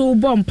wo so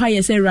bɔ mpa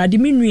yɛ sɛ Awurade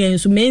me nua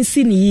nso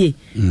mensi ne yie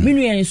me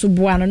nua nso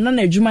boa no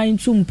na adwuma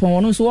ntu mpɔn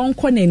ɔno nso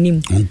wɔnkɔ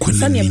n'anim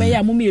sɛnea ɛbɛyɛ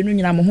a mo mmienu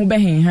nyina mo ho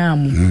bɛhenha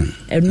mo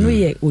ɛno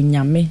yɛ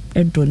onyame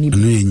ɛdɔ ne bi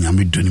ɛno yɛ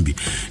nyame dɔ ne bi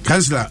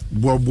kansela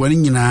boaboa ne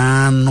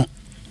nyinaa no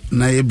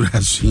na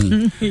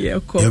Ibrahim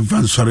yɛmfa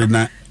nsɔre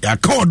na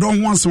yɛaka ɔdɔ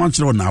ho asɛm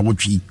akyerɛ na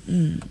awotwi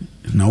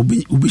na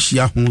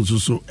wobɛhyia ho nso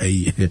so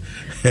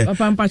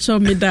ɔpampakyɛw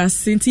meda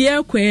ase nti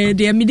yɛkɔɛ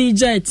deɛ mede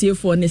gya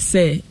atiefoɔ ne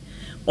sɛ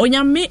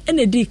onyame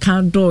ɛna di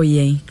kan dɔɔ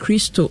yɛn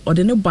Kristo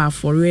ɔde ne bɔ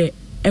afɔre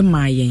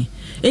ɛma yɛn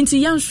nti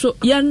yɛn nso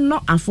yɛnnɔ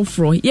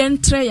afoforɔ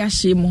yɛntrɛ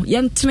yɛahye mu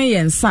yɛntene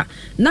yɛn nsa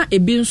na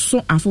ebi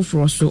nso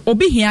afoforɔ so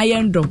obi hia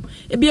yɛn dɔ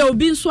ebi a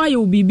obi nso ayɛ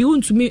obibi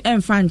wontumi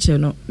ɛmfa nkyɛ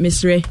no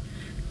mesrɛ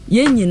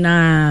yɛn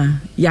nyinaa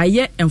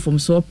yɛayɛ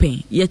mfomsoɔ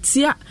pɛn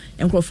yɛtia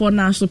nkurɔfoɔ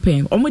naa so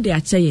pɛn ɔmo de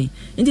akyɛ yɛn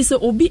nti sɛ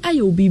obi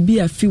ayɛ obibi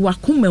a fi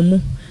wakoma mu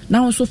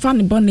na nso fa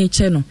ne bɔne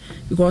kyɛ no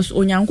because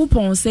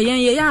onyankopɔn sɛ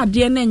yɛn yɛ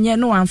adeɛ na nyɛ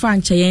no amfa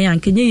nkyɛ yɛn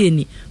ankenye yɛn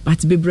ni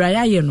but bebree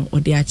ayɛ no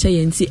ɔde akyɛ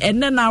yɛn nti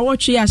ɛnɛ na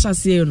awɔtwe yɛ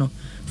ahyɛseɛ no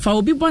fa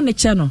obi bɔne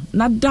kyɛ no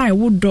na dan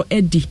wo dɔ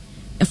adi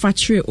ɛfa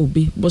kyerɛ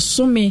obi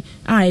bosome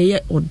a ɛyɛ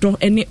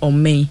ɔdɔ ne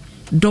ɔmɛn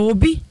dɔ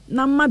obi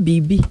na ma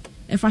biribi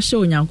ɛfa hyɛ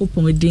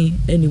onyankopɔn din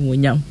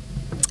animuonyam.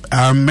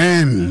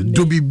 Amen.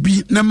 Do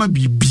bibi na ma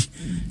bibi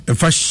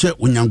ɛfa hyɛ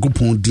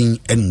onyankopɔn din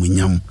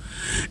animuonyam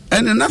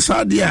ɛne na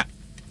saa deɛ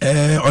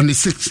on the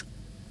 6th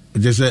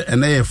just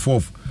and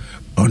 4th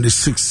on the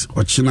 6th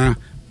ɔkyena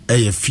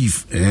ɛyɛ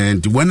 5th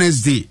and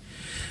Wednesday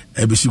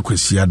ɛbɛsi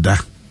kwasiada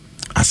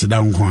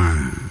aseda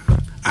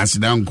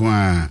nko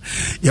a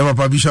ya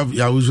papa bishop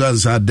ya uzu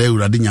ansa da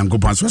Awurade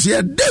nyankopɔn so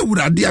sɛ da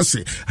Awurade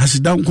ase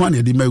aseda nko a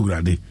na de ma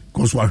Awurade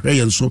cause wa hwɛ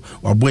yɛn so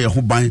wa bɔ yɛn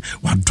ho ban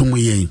wa dom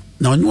yɛn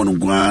na ɔnye wɔn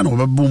nko a na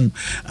ɔbɛbom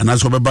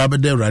anaasɛ ɔbɛba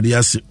bɛda Awurade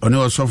ase ɔne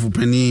ɔsɔfo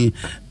pani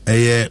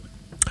ɛyɛ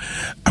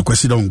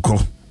akwasida nkɔ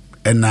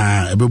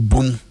ɛna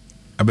ɛbɛbom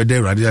abɛda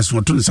Awurade ase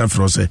ɔto ne sa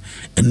frɛ sɛ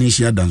ɛne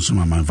hyia danso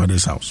ma my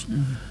father's house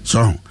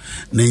so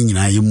na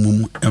nyinaa yɛ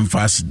mum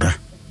ɛmfa aseda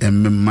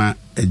ɛmema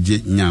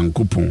ɛgye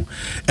nyankopɔn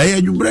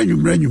ɛyɛ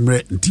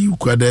nwummerɛ nti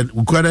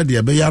ukwada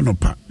deɛ ɛbɛyɛ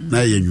anɔpa na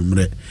ɛyɛ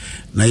nwummerɛ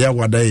na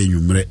yɛawada yɛ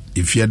nwummerɛ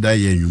efiada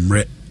yɛ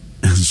nwummerɛ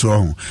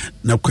so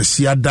na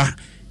kwasiada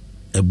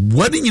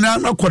ɛboa ne nyinaa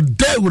na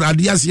kɔda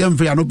Awurade ase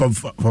yɛmfa yɛ anɔpa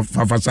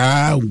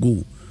fafasaa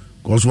nko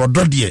kɔso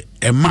ɔdɔ deɛ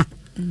ɛma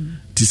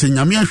ti sɛ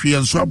nyame ahwe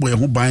yɛn so abɔ yɛn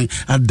ho ban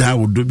ada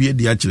ɔdɔ bi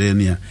adi akyerɛ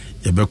yɛn a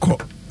yɛbɛkɔ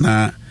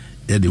na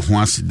yɛde ho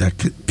aseda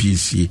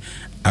piesie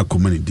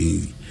akɔma ne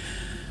din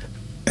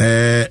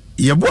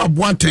yɛbo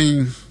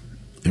aboaten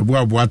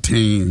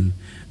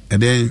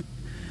ɛdɛ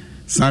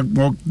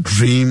Sagbok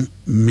Dream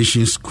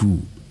Mission School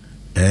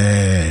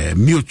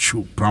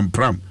Mutual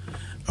Pram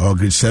or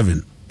grade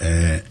 7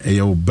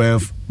 your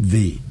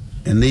birthday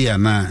and they are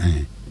now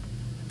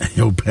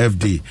your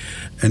birthday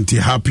and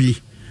happy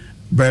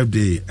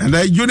birthday and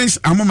Eunice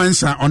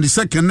Amomensa on the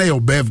 2nd day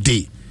of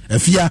birthday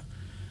if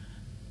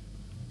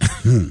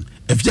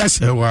you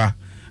say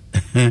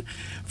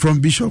from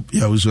Bishop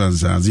Yahusu and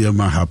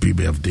Zazia, happy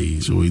birthday.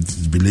 So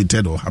it's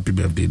belated or happy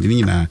birthday.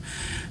 Nina,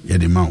 yeah,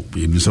 the mouth.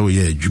 So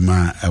yeah,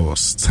 Juma, I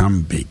was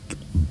Stanbic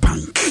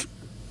Bank.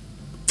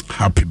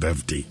 Happy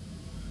birthday.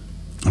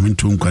 I mean,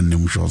 two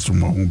can shows from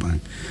my home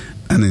bank.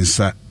 And then,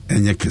 sir,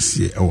 and you can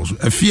see also.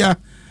 Afia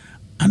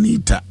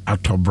Anita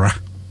Atobra.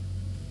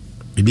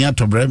 Ini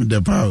Atobra,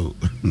 the power.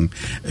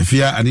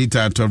 Afia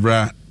Anita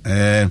Atobra,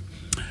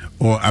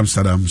 or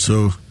Amsterdam.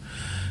 So,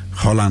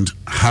 Holland,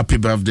 happy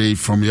birthday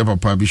from your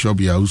papa Bishop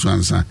Yahusu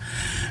Ansa.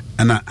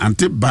 And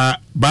Auntie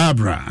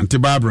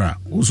Barbara,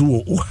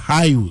 also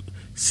Ohio,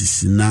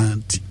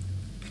 Cincinnati.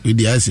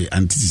 I say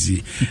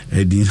Auntie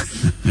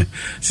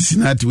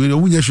Cincinnati. We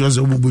don't just show us a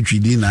Mubuchi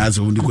dinner as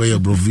on the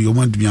Koya Brophy. You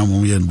want me a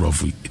movie and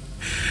Brophy.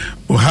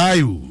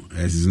 Ohio,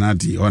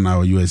 Cincinnati on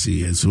our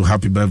USA. So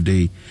happy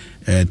birthday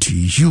to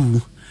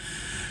you.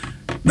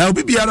 Now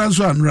be around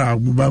and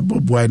round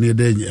boy near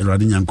the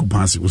Radin Yanko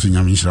Pass was in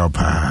Yamisha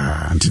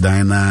Pa, Auntie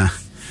Diana,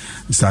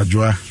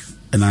 Sajua,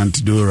 and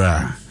Auntie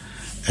Dora,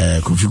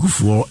 Kofi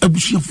Kufuor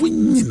abusuafo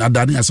nyina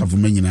dane asafo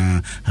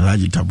manyina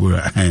Alhaji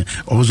Tabura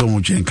also mo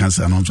twen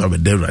cancer no so be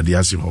Awurade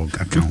ase ho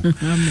kaka.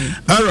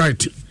 All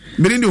right,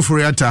 Mirindi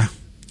Oforiata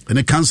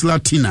ene Councillor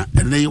Tina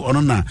ene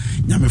ono na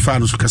nyame fa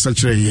no so kasa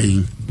kire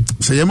yen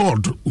se yema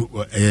odo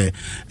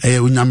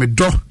unyame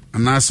do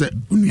anase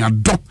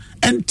unuado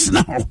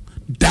entina ho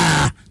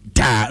da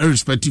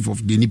irrespective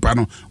of the nipa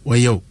no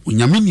oye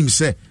unyame nim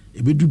se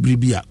ebedu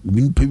biribi a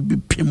nipa bi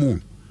pemo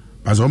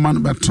bazo man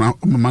betra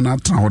man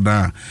atra ho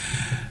da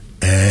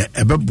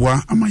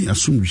ebeboa ama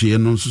yasumdwe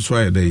no nso so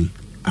ayeden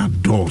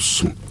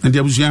adoso ndi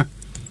abusia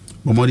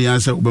bomori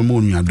anse obema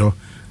onuado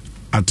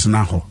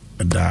atena ho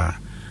da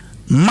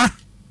ma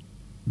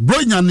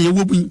bronya na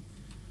ewobu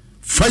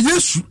fa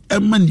Yesu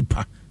ema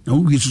nipa na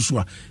wo Yesu so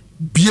a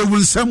bie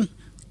wonsam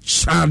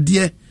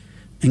chade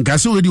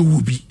nkase we de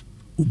wubi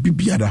obi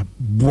biada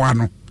boa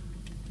no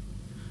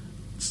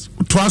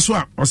to aso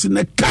a o se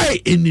na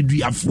kai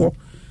eniduafo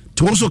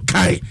to also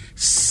kai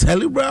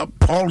cerebral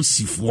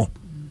palsy for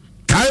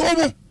kai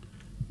omo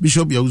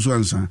Bishop Yawusu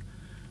Ansa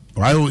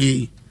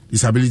YOA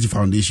Disability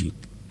Foundation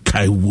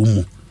kai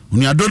womo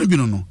uni adoro bi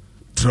no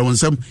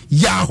trawonsam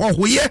ya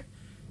hohoye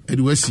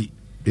ediwasi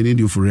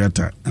Mirindi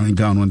Oforiata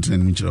anka on one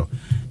trend mchiro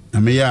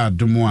na me ya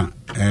adomo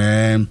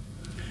a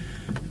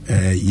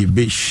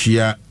yebe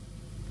hia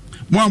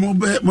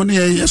mo ne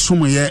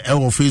yesomo ye e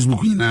wo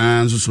Facebook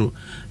nyina nso so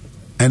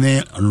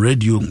ene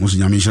radio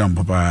musinyame hira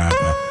papa.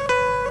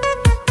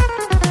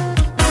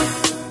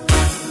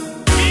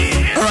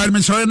 All right,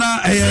 me sorry na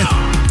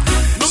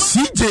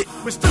CJ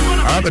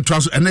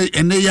abetraso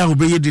ene ya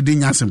obeye dede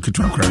nyasem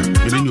ketwa kra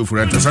Mirindi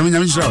Oforiata sami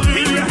nyame hira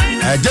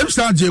James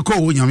Star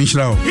Jeko nyame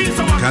hira o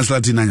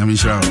Councillor Tina nyame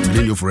hira o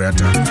Mirindi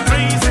Oforiata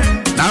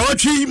na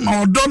wachi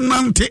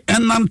modonante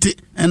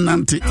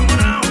enante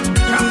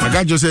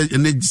I just said,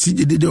 and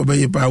CJ did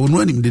obey pa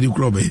wonu anim did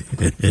kro be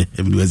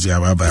everywhere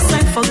baba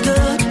for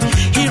good.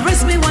 He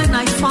raised me when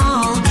I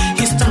fall.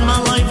 He's turned my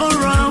life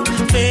around.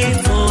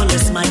 Faithful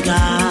is my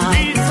God.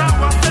 He's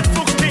our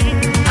faithful king.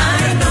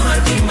 I know I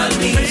be my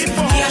least.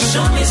 He has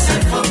shown me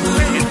sent for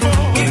good.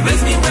 He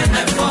raised me when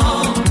I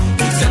fall.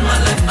 He turned my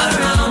life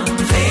around.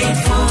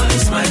 Faithful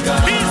is my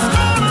God. He's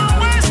gonna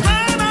always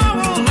stand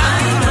around.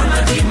 I know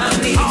I be my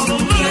least.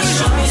 He has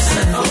shown me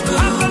sent for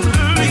good.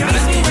 He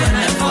raised me when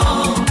I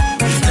fall.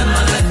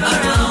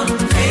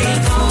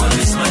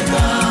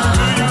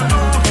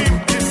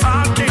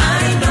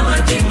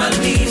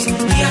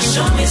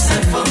 Show me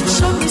sign for good.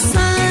 Show me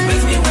sign.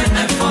 Raise me when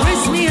I fall.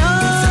 Raise me up.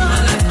 Turn my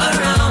life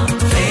around.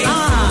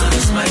 Faithful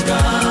is my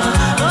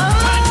God.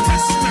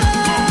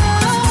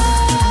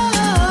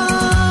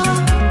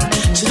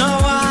 You know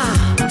what?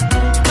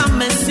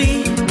 Come and see.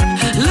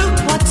 Look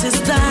what he's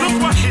done.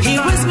 He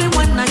raised me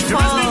when I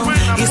fall.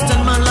 He's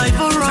turned my life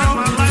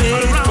around.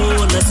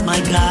 Faithful is my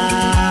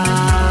God.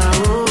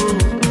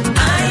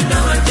 I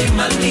know I take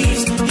my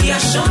leaves. He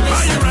has shown me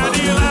sign for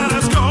good.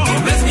 He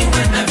raised me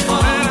when I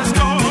fall.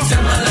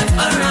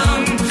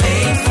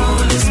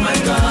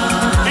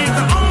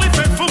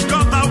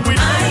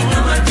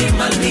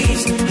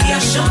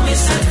 Show me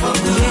sign for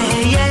good.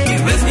 Yeah. He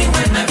raised me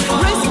when I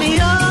fall. Raise me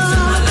up.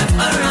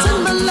 Turn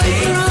my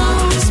life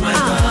around. Is my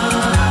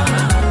God.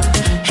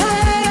 Hey,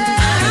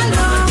 I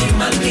know I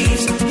my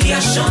leaves. He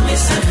has shown me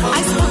sign for good.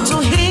 I spoke to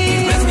him.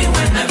 He raised me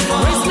when I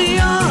fall. Raise me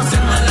up.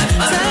 Turn my life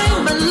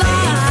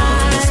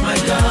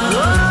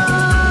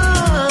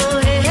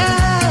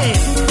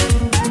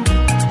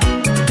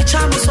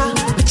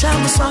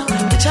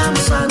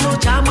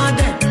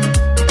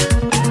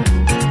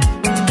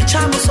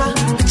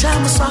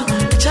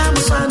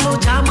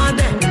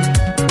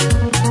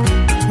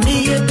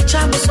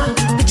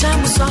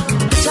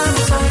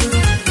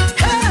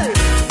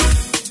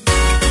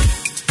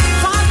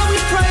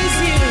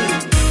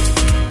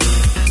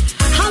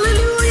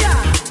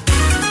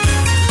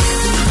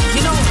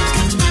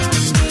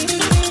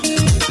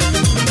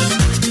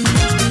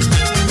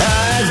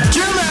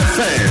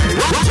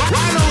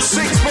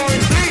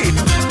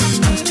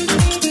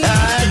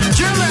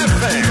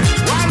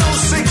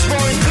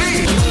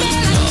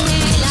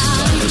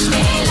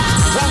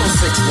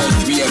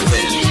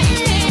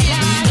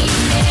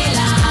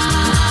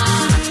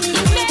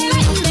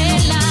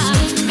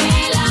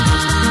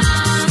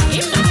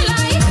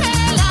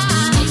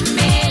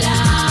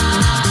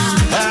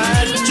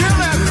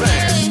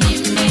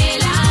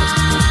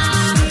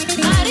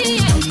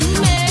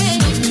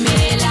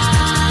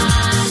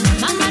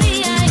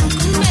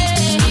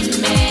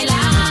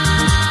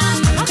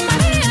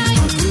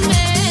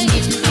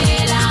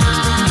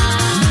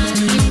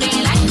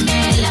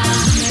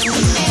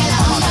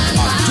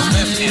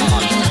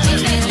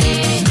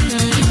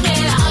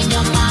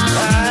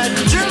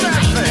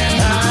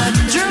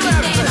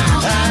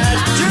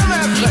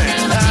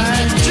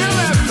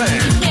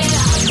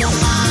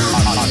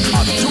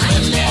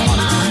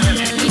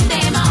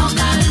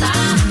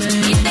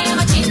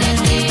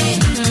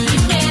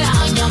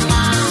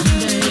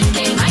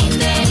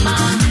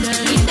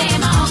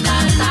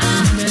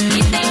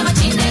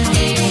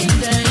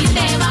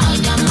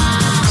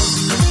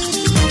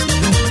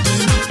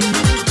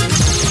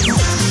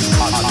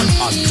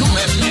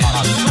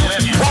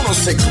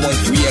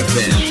 106.3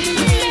 FM.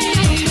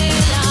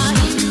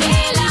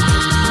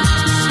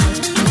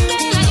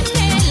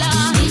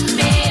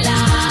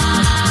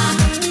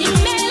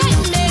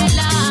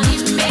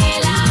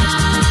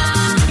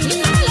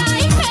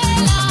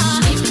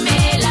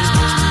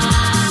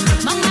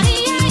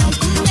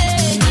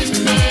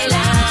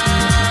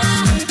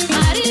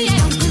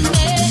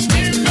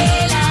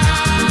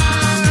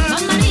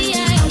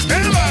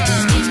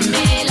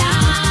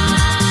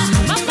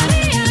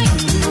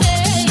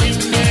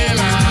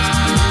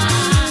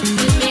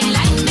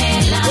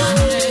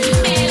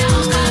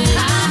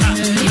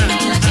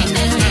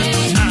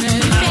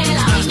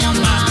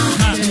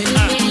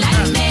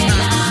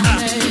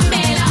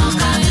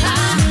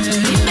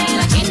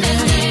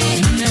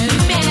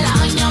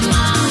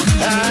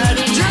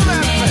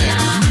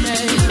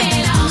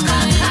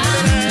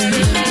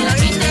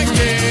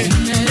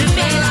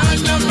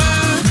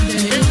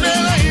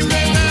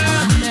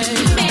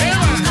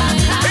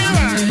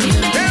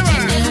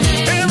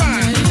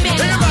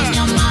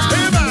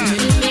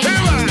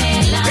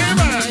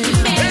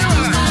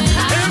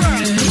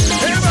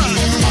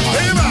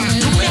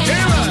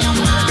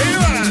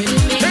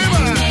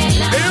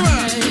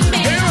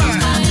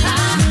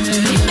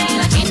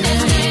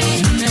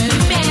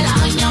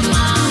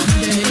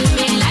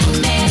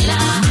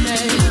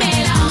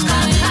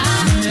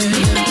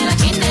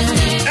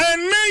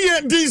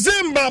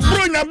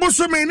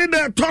 So many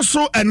that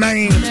tosso and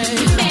nine.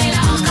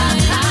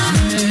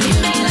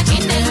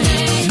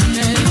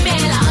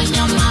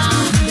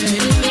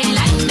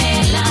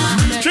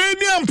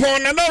 Training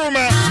upon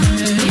another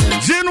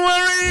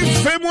January,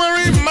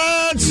 February,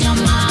 March,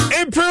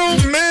 April,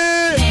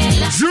 May,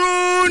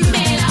 June,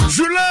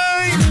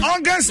 July,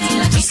 August,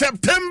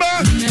 September,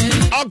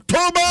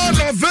 October,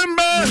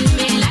 November,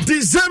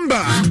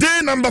 December, day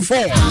number 4.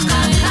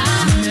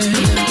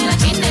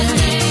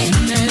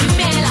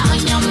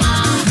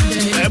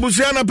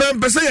 Busiana pem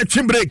pesa ya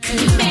chibreak.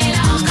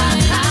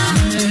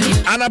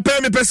 Ana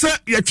pem pesa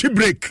ya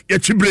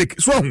chibreak.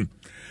 So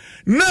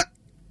na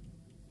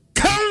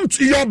count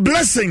your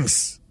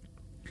blessings.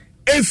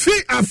 Efi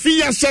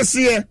afia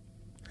shasiye.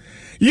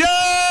 Ya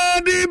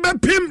di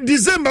bepim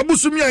December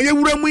busumia ye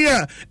wuramu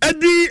ya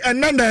edi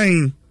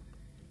enandan.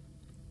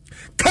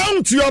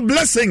 Count your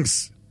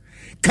blessings.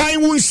 Kai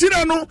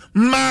wunshira no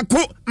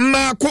mako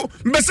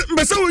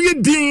besa wo ye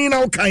din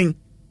na kan.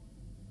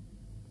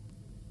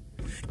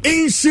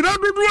 In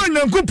Shiradudu and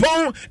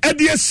Yankupon at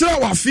the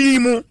Esrawa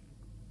Fimu.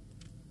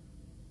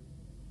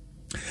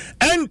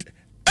 And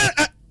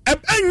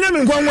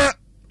Yamin Kwama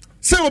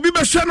say, will be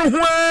Bashano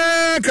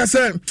Huaka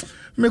said,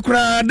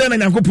 Mikra then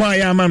and Yankupa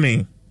ya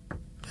mammy.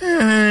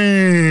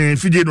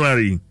 For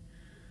January.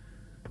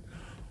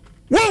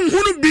 One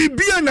wouldn't be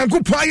and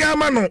Yankupa ya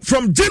mano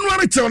from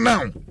January till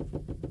now.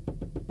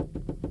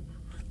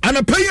 And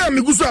a payer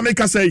Migusa make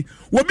us say,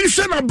 will be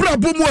Shana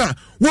Brabumwa,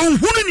 one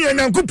wooden and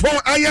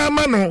Yankupon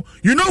Ayamano.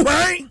 You know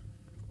why?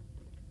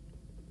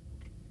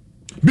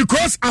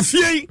 Because I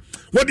fear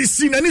what is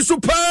seen any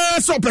super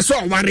so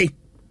person worry.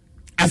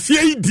 I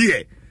fear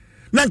dear.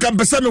 Nanka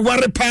Besame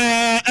worry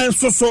pa and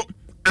so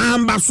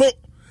ambaso.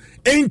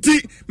 Ain't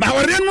my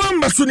warren one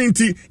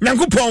basuninti,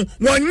 Yankupon,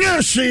 one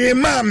year she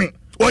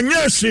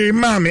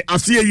mammy, I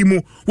fear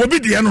you will be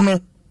the ano.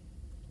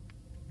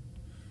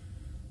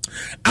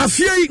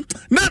 Afie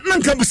na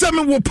nanka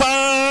besame wo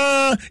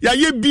pa ya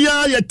ye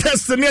bia ya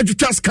test ne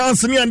adjutas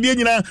cancer ne ande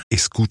nyina.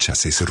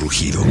 Escuchas ese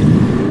rugido.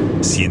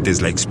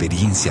 Sientes la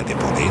experiencia de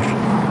poder,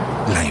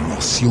 la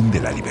emoción de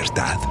la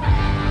libertad.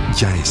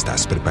 Ya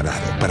estás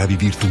preparado para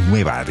vivir tu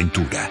nueva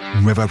aventura.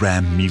 Nueva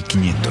Ram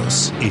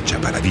 1500, hecha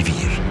para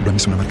vivir. Ram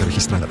es una marca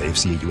registrada de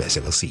FCA US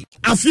LLC.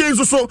 Afie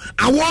so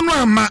awono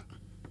ama.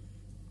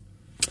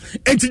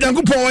 Enti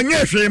Nyankopon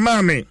onye hwe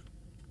mame.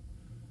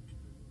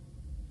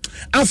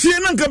 Afie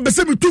nanka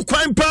bese mi tu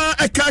kwan pa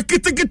aka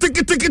kete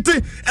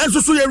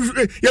enso so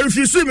ya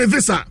refuse me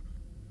visa.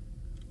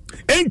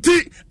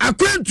 Enti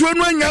akwantu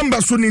anu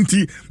anyamba so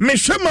ninti me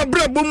hwema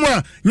brabo mu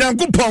a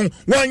Nyankopon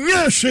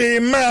wanya hwe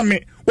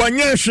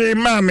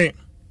mame.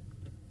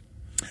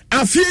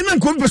 Afie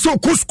nanka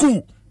bese ko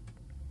school.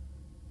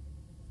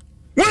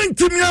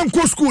 Wanti mi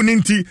anko school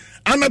ninti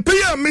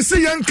anapeya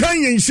mese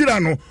yankan yen hira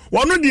no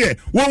wono de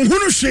won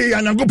hunu hwe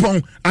ya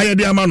Nyankopon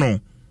ayede ama no.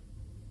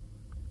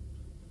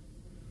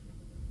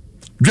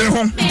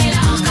 Jehon.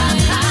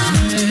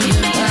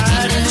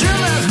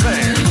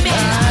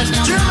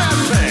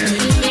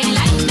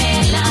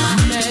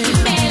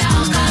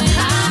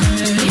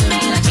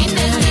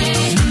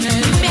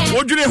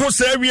 Ojune ho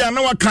se wi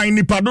ana wa kan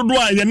nipa dodo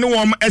a ye ne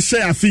wom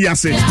ehye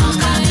afiase.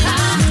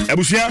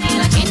 Ebusia.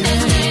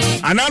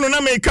 Anano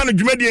na me kan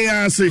dwumade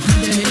yan ase.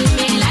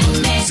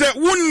 Se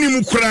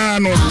wonnim kura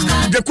no.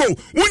 Deko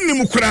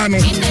wonnim kura no.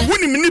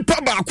 Wonnim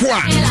nipa ba ko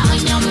a.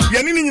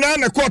 Ye ne nyina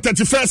na call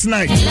 31st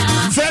night.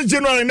 1st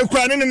January ne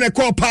kura ne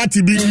call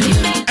party bi.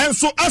 And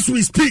so as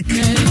we speak,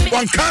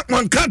 one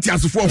can't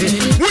as for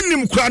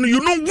wonnim kura no, you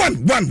know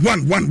one.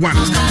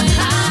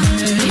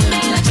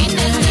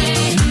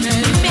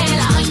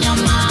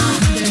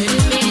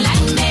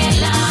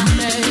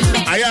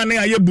 ne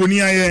aye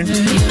boni aye.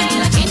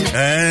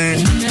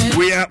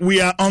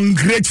 We are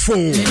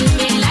ungrateful.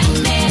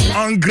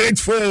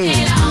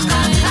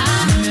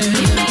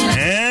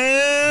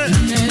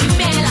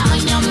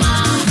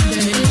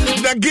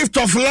 The gift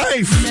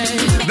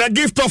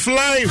of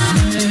life.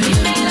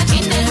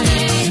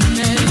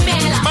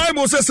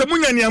 Bible says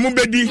munya ni amu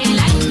bedi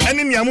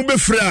ene ni amu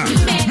befra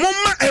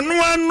momma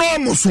eno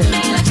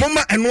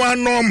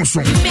ano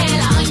so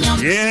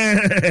yeah.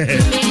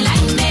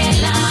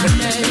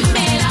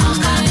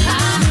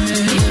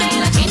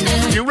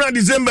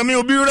 December me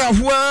obi wura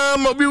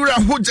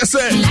ho just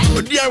say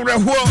odi awura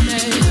ho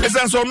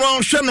esa so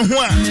no hwe no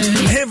ho a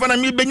ehfa na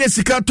me benya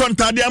sika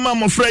tontade ama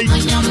mofrai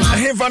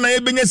ehfa na e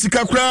benya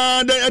sika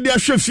kra de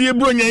ahwe fie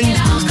bronyan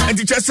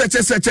enti chese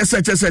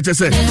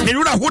me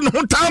wura ho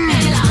no tam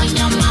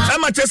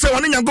ama chese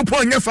woni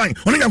Nyankopon nye fine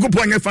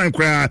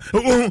kra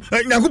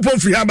Nyankopon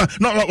free aba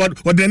no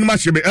wode ni ma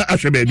ahwe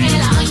ba bi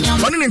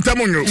woni ni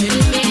ntam onyo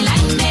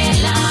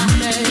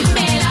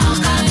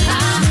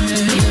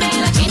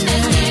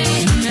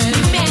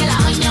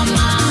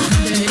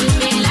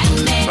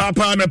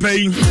Papa na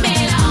pay.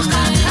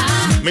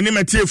 Many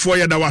for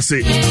ya da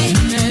wase.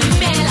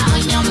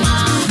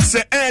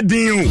 Say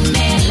edin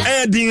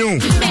you.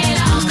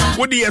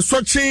 What the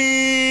searching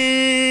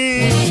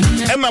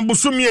Emma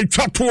Busumi e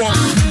twato.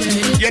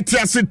 Yet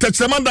ya sit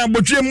touch Amanda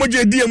Boje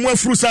moje di emu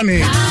afrusa ne.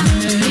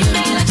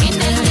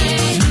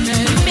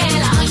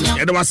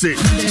 Ya da wase.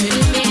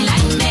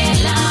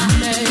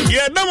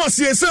 Yeah, that was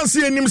the essence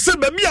in himself.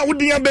 Baby, I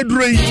wouldn't have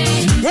bedroom.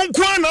 One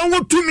corner,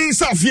 what to me,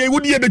 Safia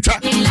would be a better.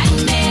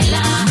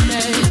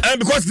 And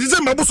because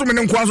December was so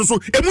many quasars, so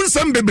it won't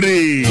some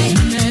baby.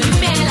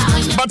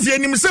 But the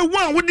enemy said,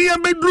 one would be a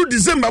bedroom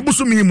December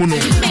Busumi Muno.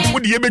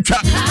 Would be a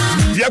better.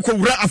 The Aqua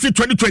after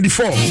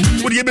 2024.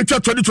 Would be a better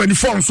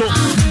 2024. So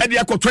at the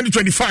Aqua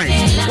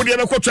 2025. Would be a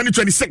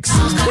 2026.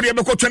 Would be a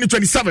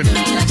 2027.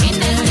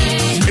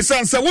 It's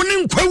answer one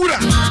in Quora,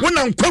 one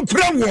on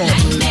Quora war.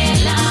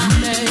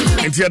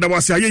 And the other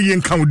was a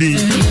yen county.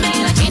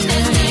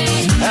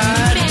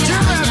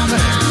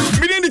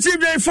 Meeting the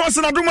TV Force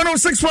and I do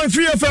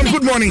 106.3 FM.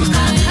 Good morning.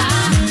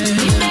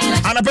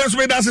 And a person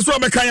with us is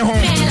what I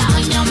home.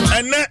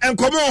 And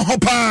come on,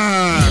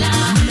 Hopper.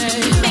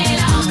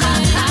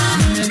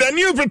 The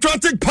new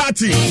Patriotic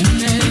Party.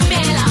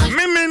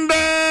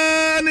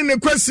 Miminda in the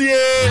question.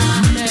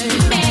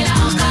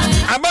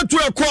 About to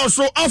across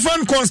so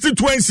often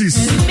constituencies.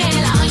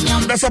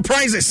 The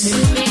surprises,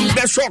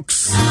 the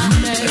shocks,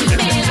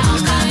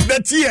 the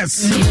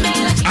tears.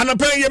 And I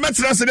pay your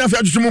materials in the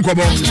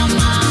Fujumukobo.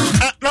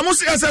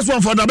 Namusi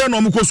SS1 for the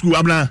Benomoko school,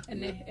 Abna.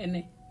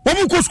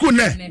 Omoko school,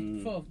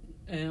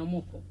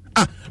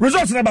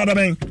 results about the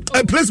bank.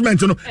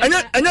 Placement, and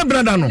your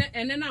brother.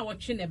 And then I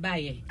watching a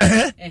buyer.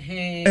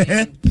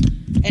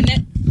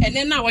 And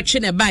then now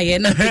watching a buyer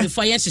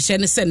for yes to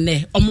send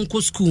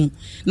Omunko school,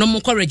 no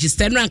more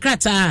register and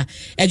crata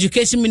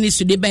education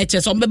ministry debate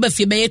on Beba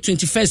Fibe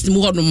 21st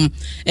Muhodum,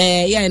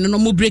 no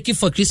more breaking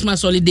for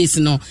Christmas holidays.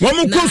 No,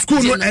 Omunko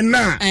school and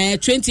now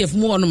 20th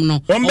Muhodum.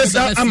 No, I'm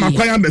a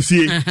quiet.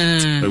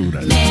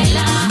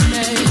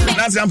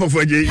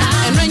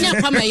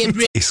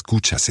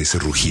 Escuchas ese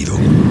rugido.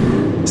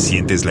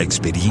 Sientes la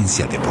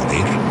experiencia de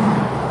poder,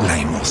 la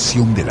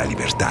emoción de la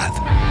libertad.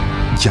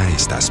 Ya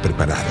estás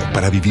preparado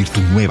para vivir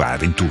tu nueva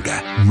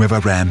aventura. Nueva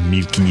Ram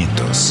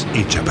 1500,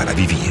 hecha para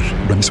vivir.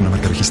 Ram es una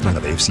marca registrada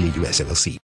de FCA US LLC.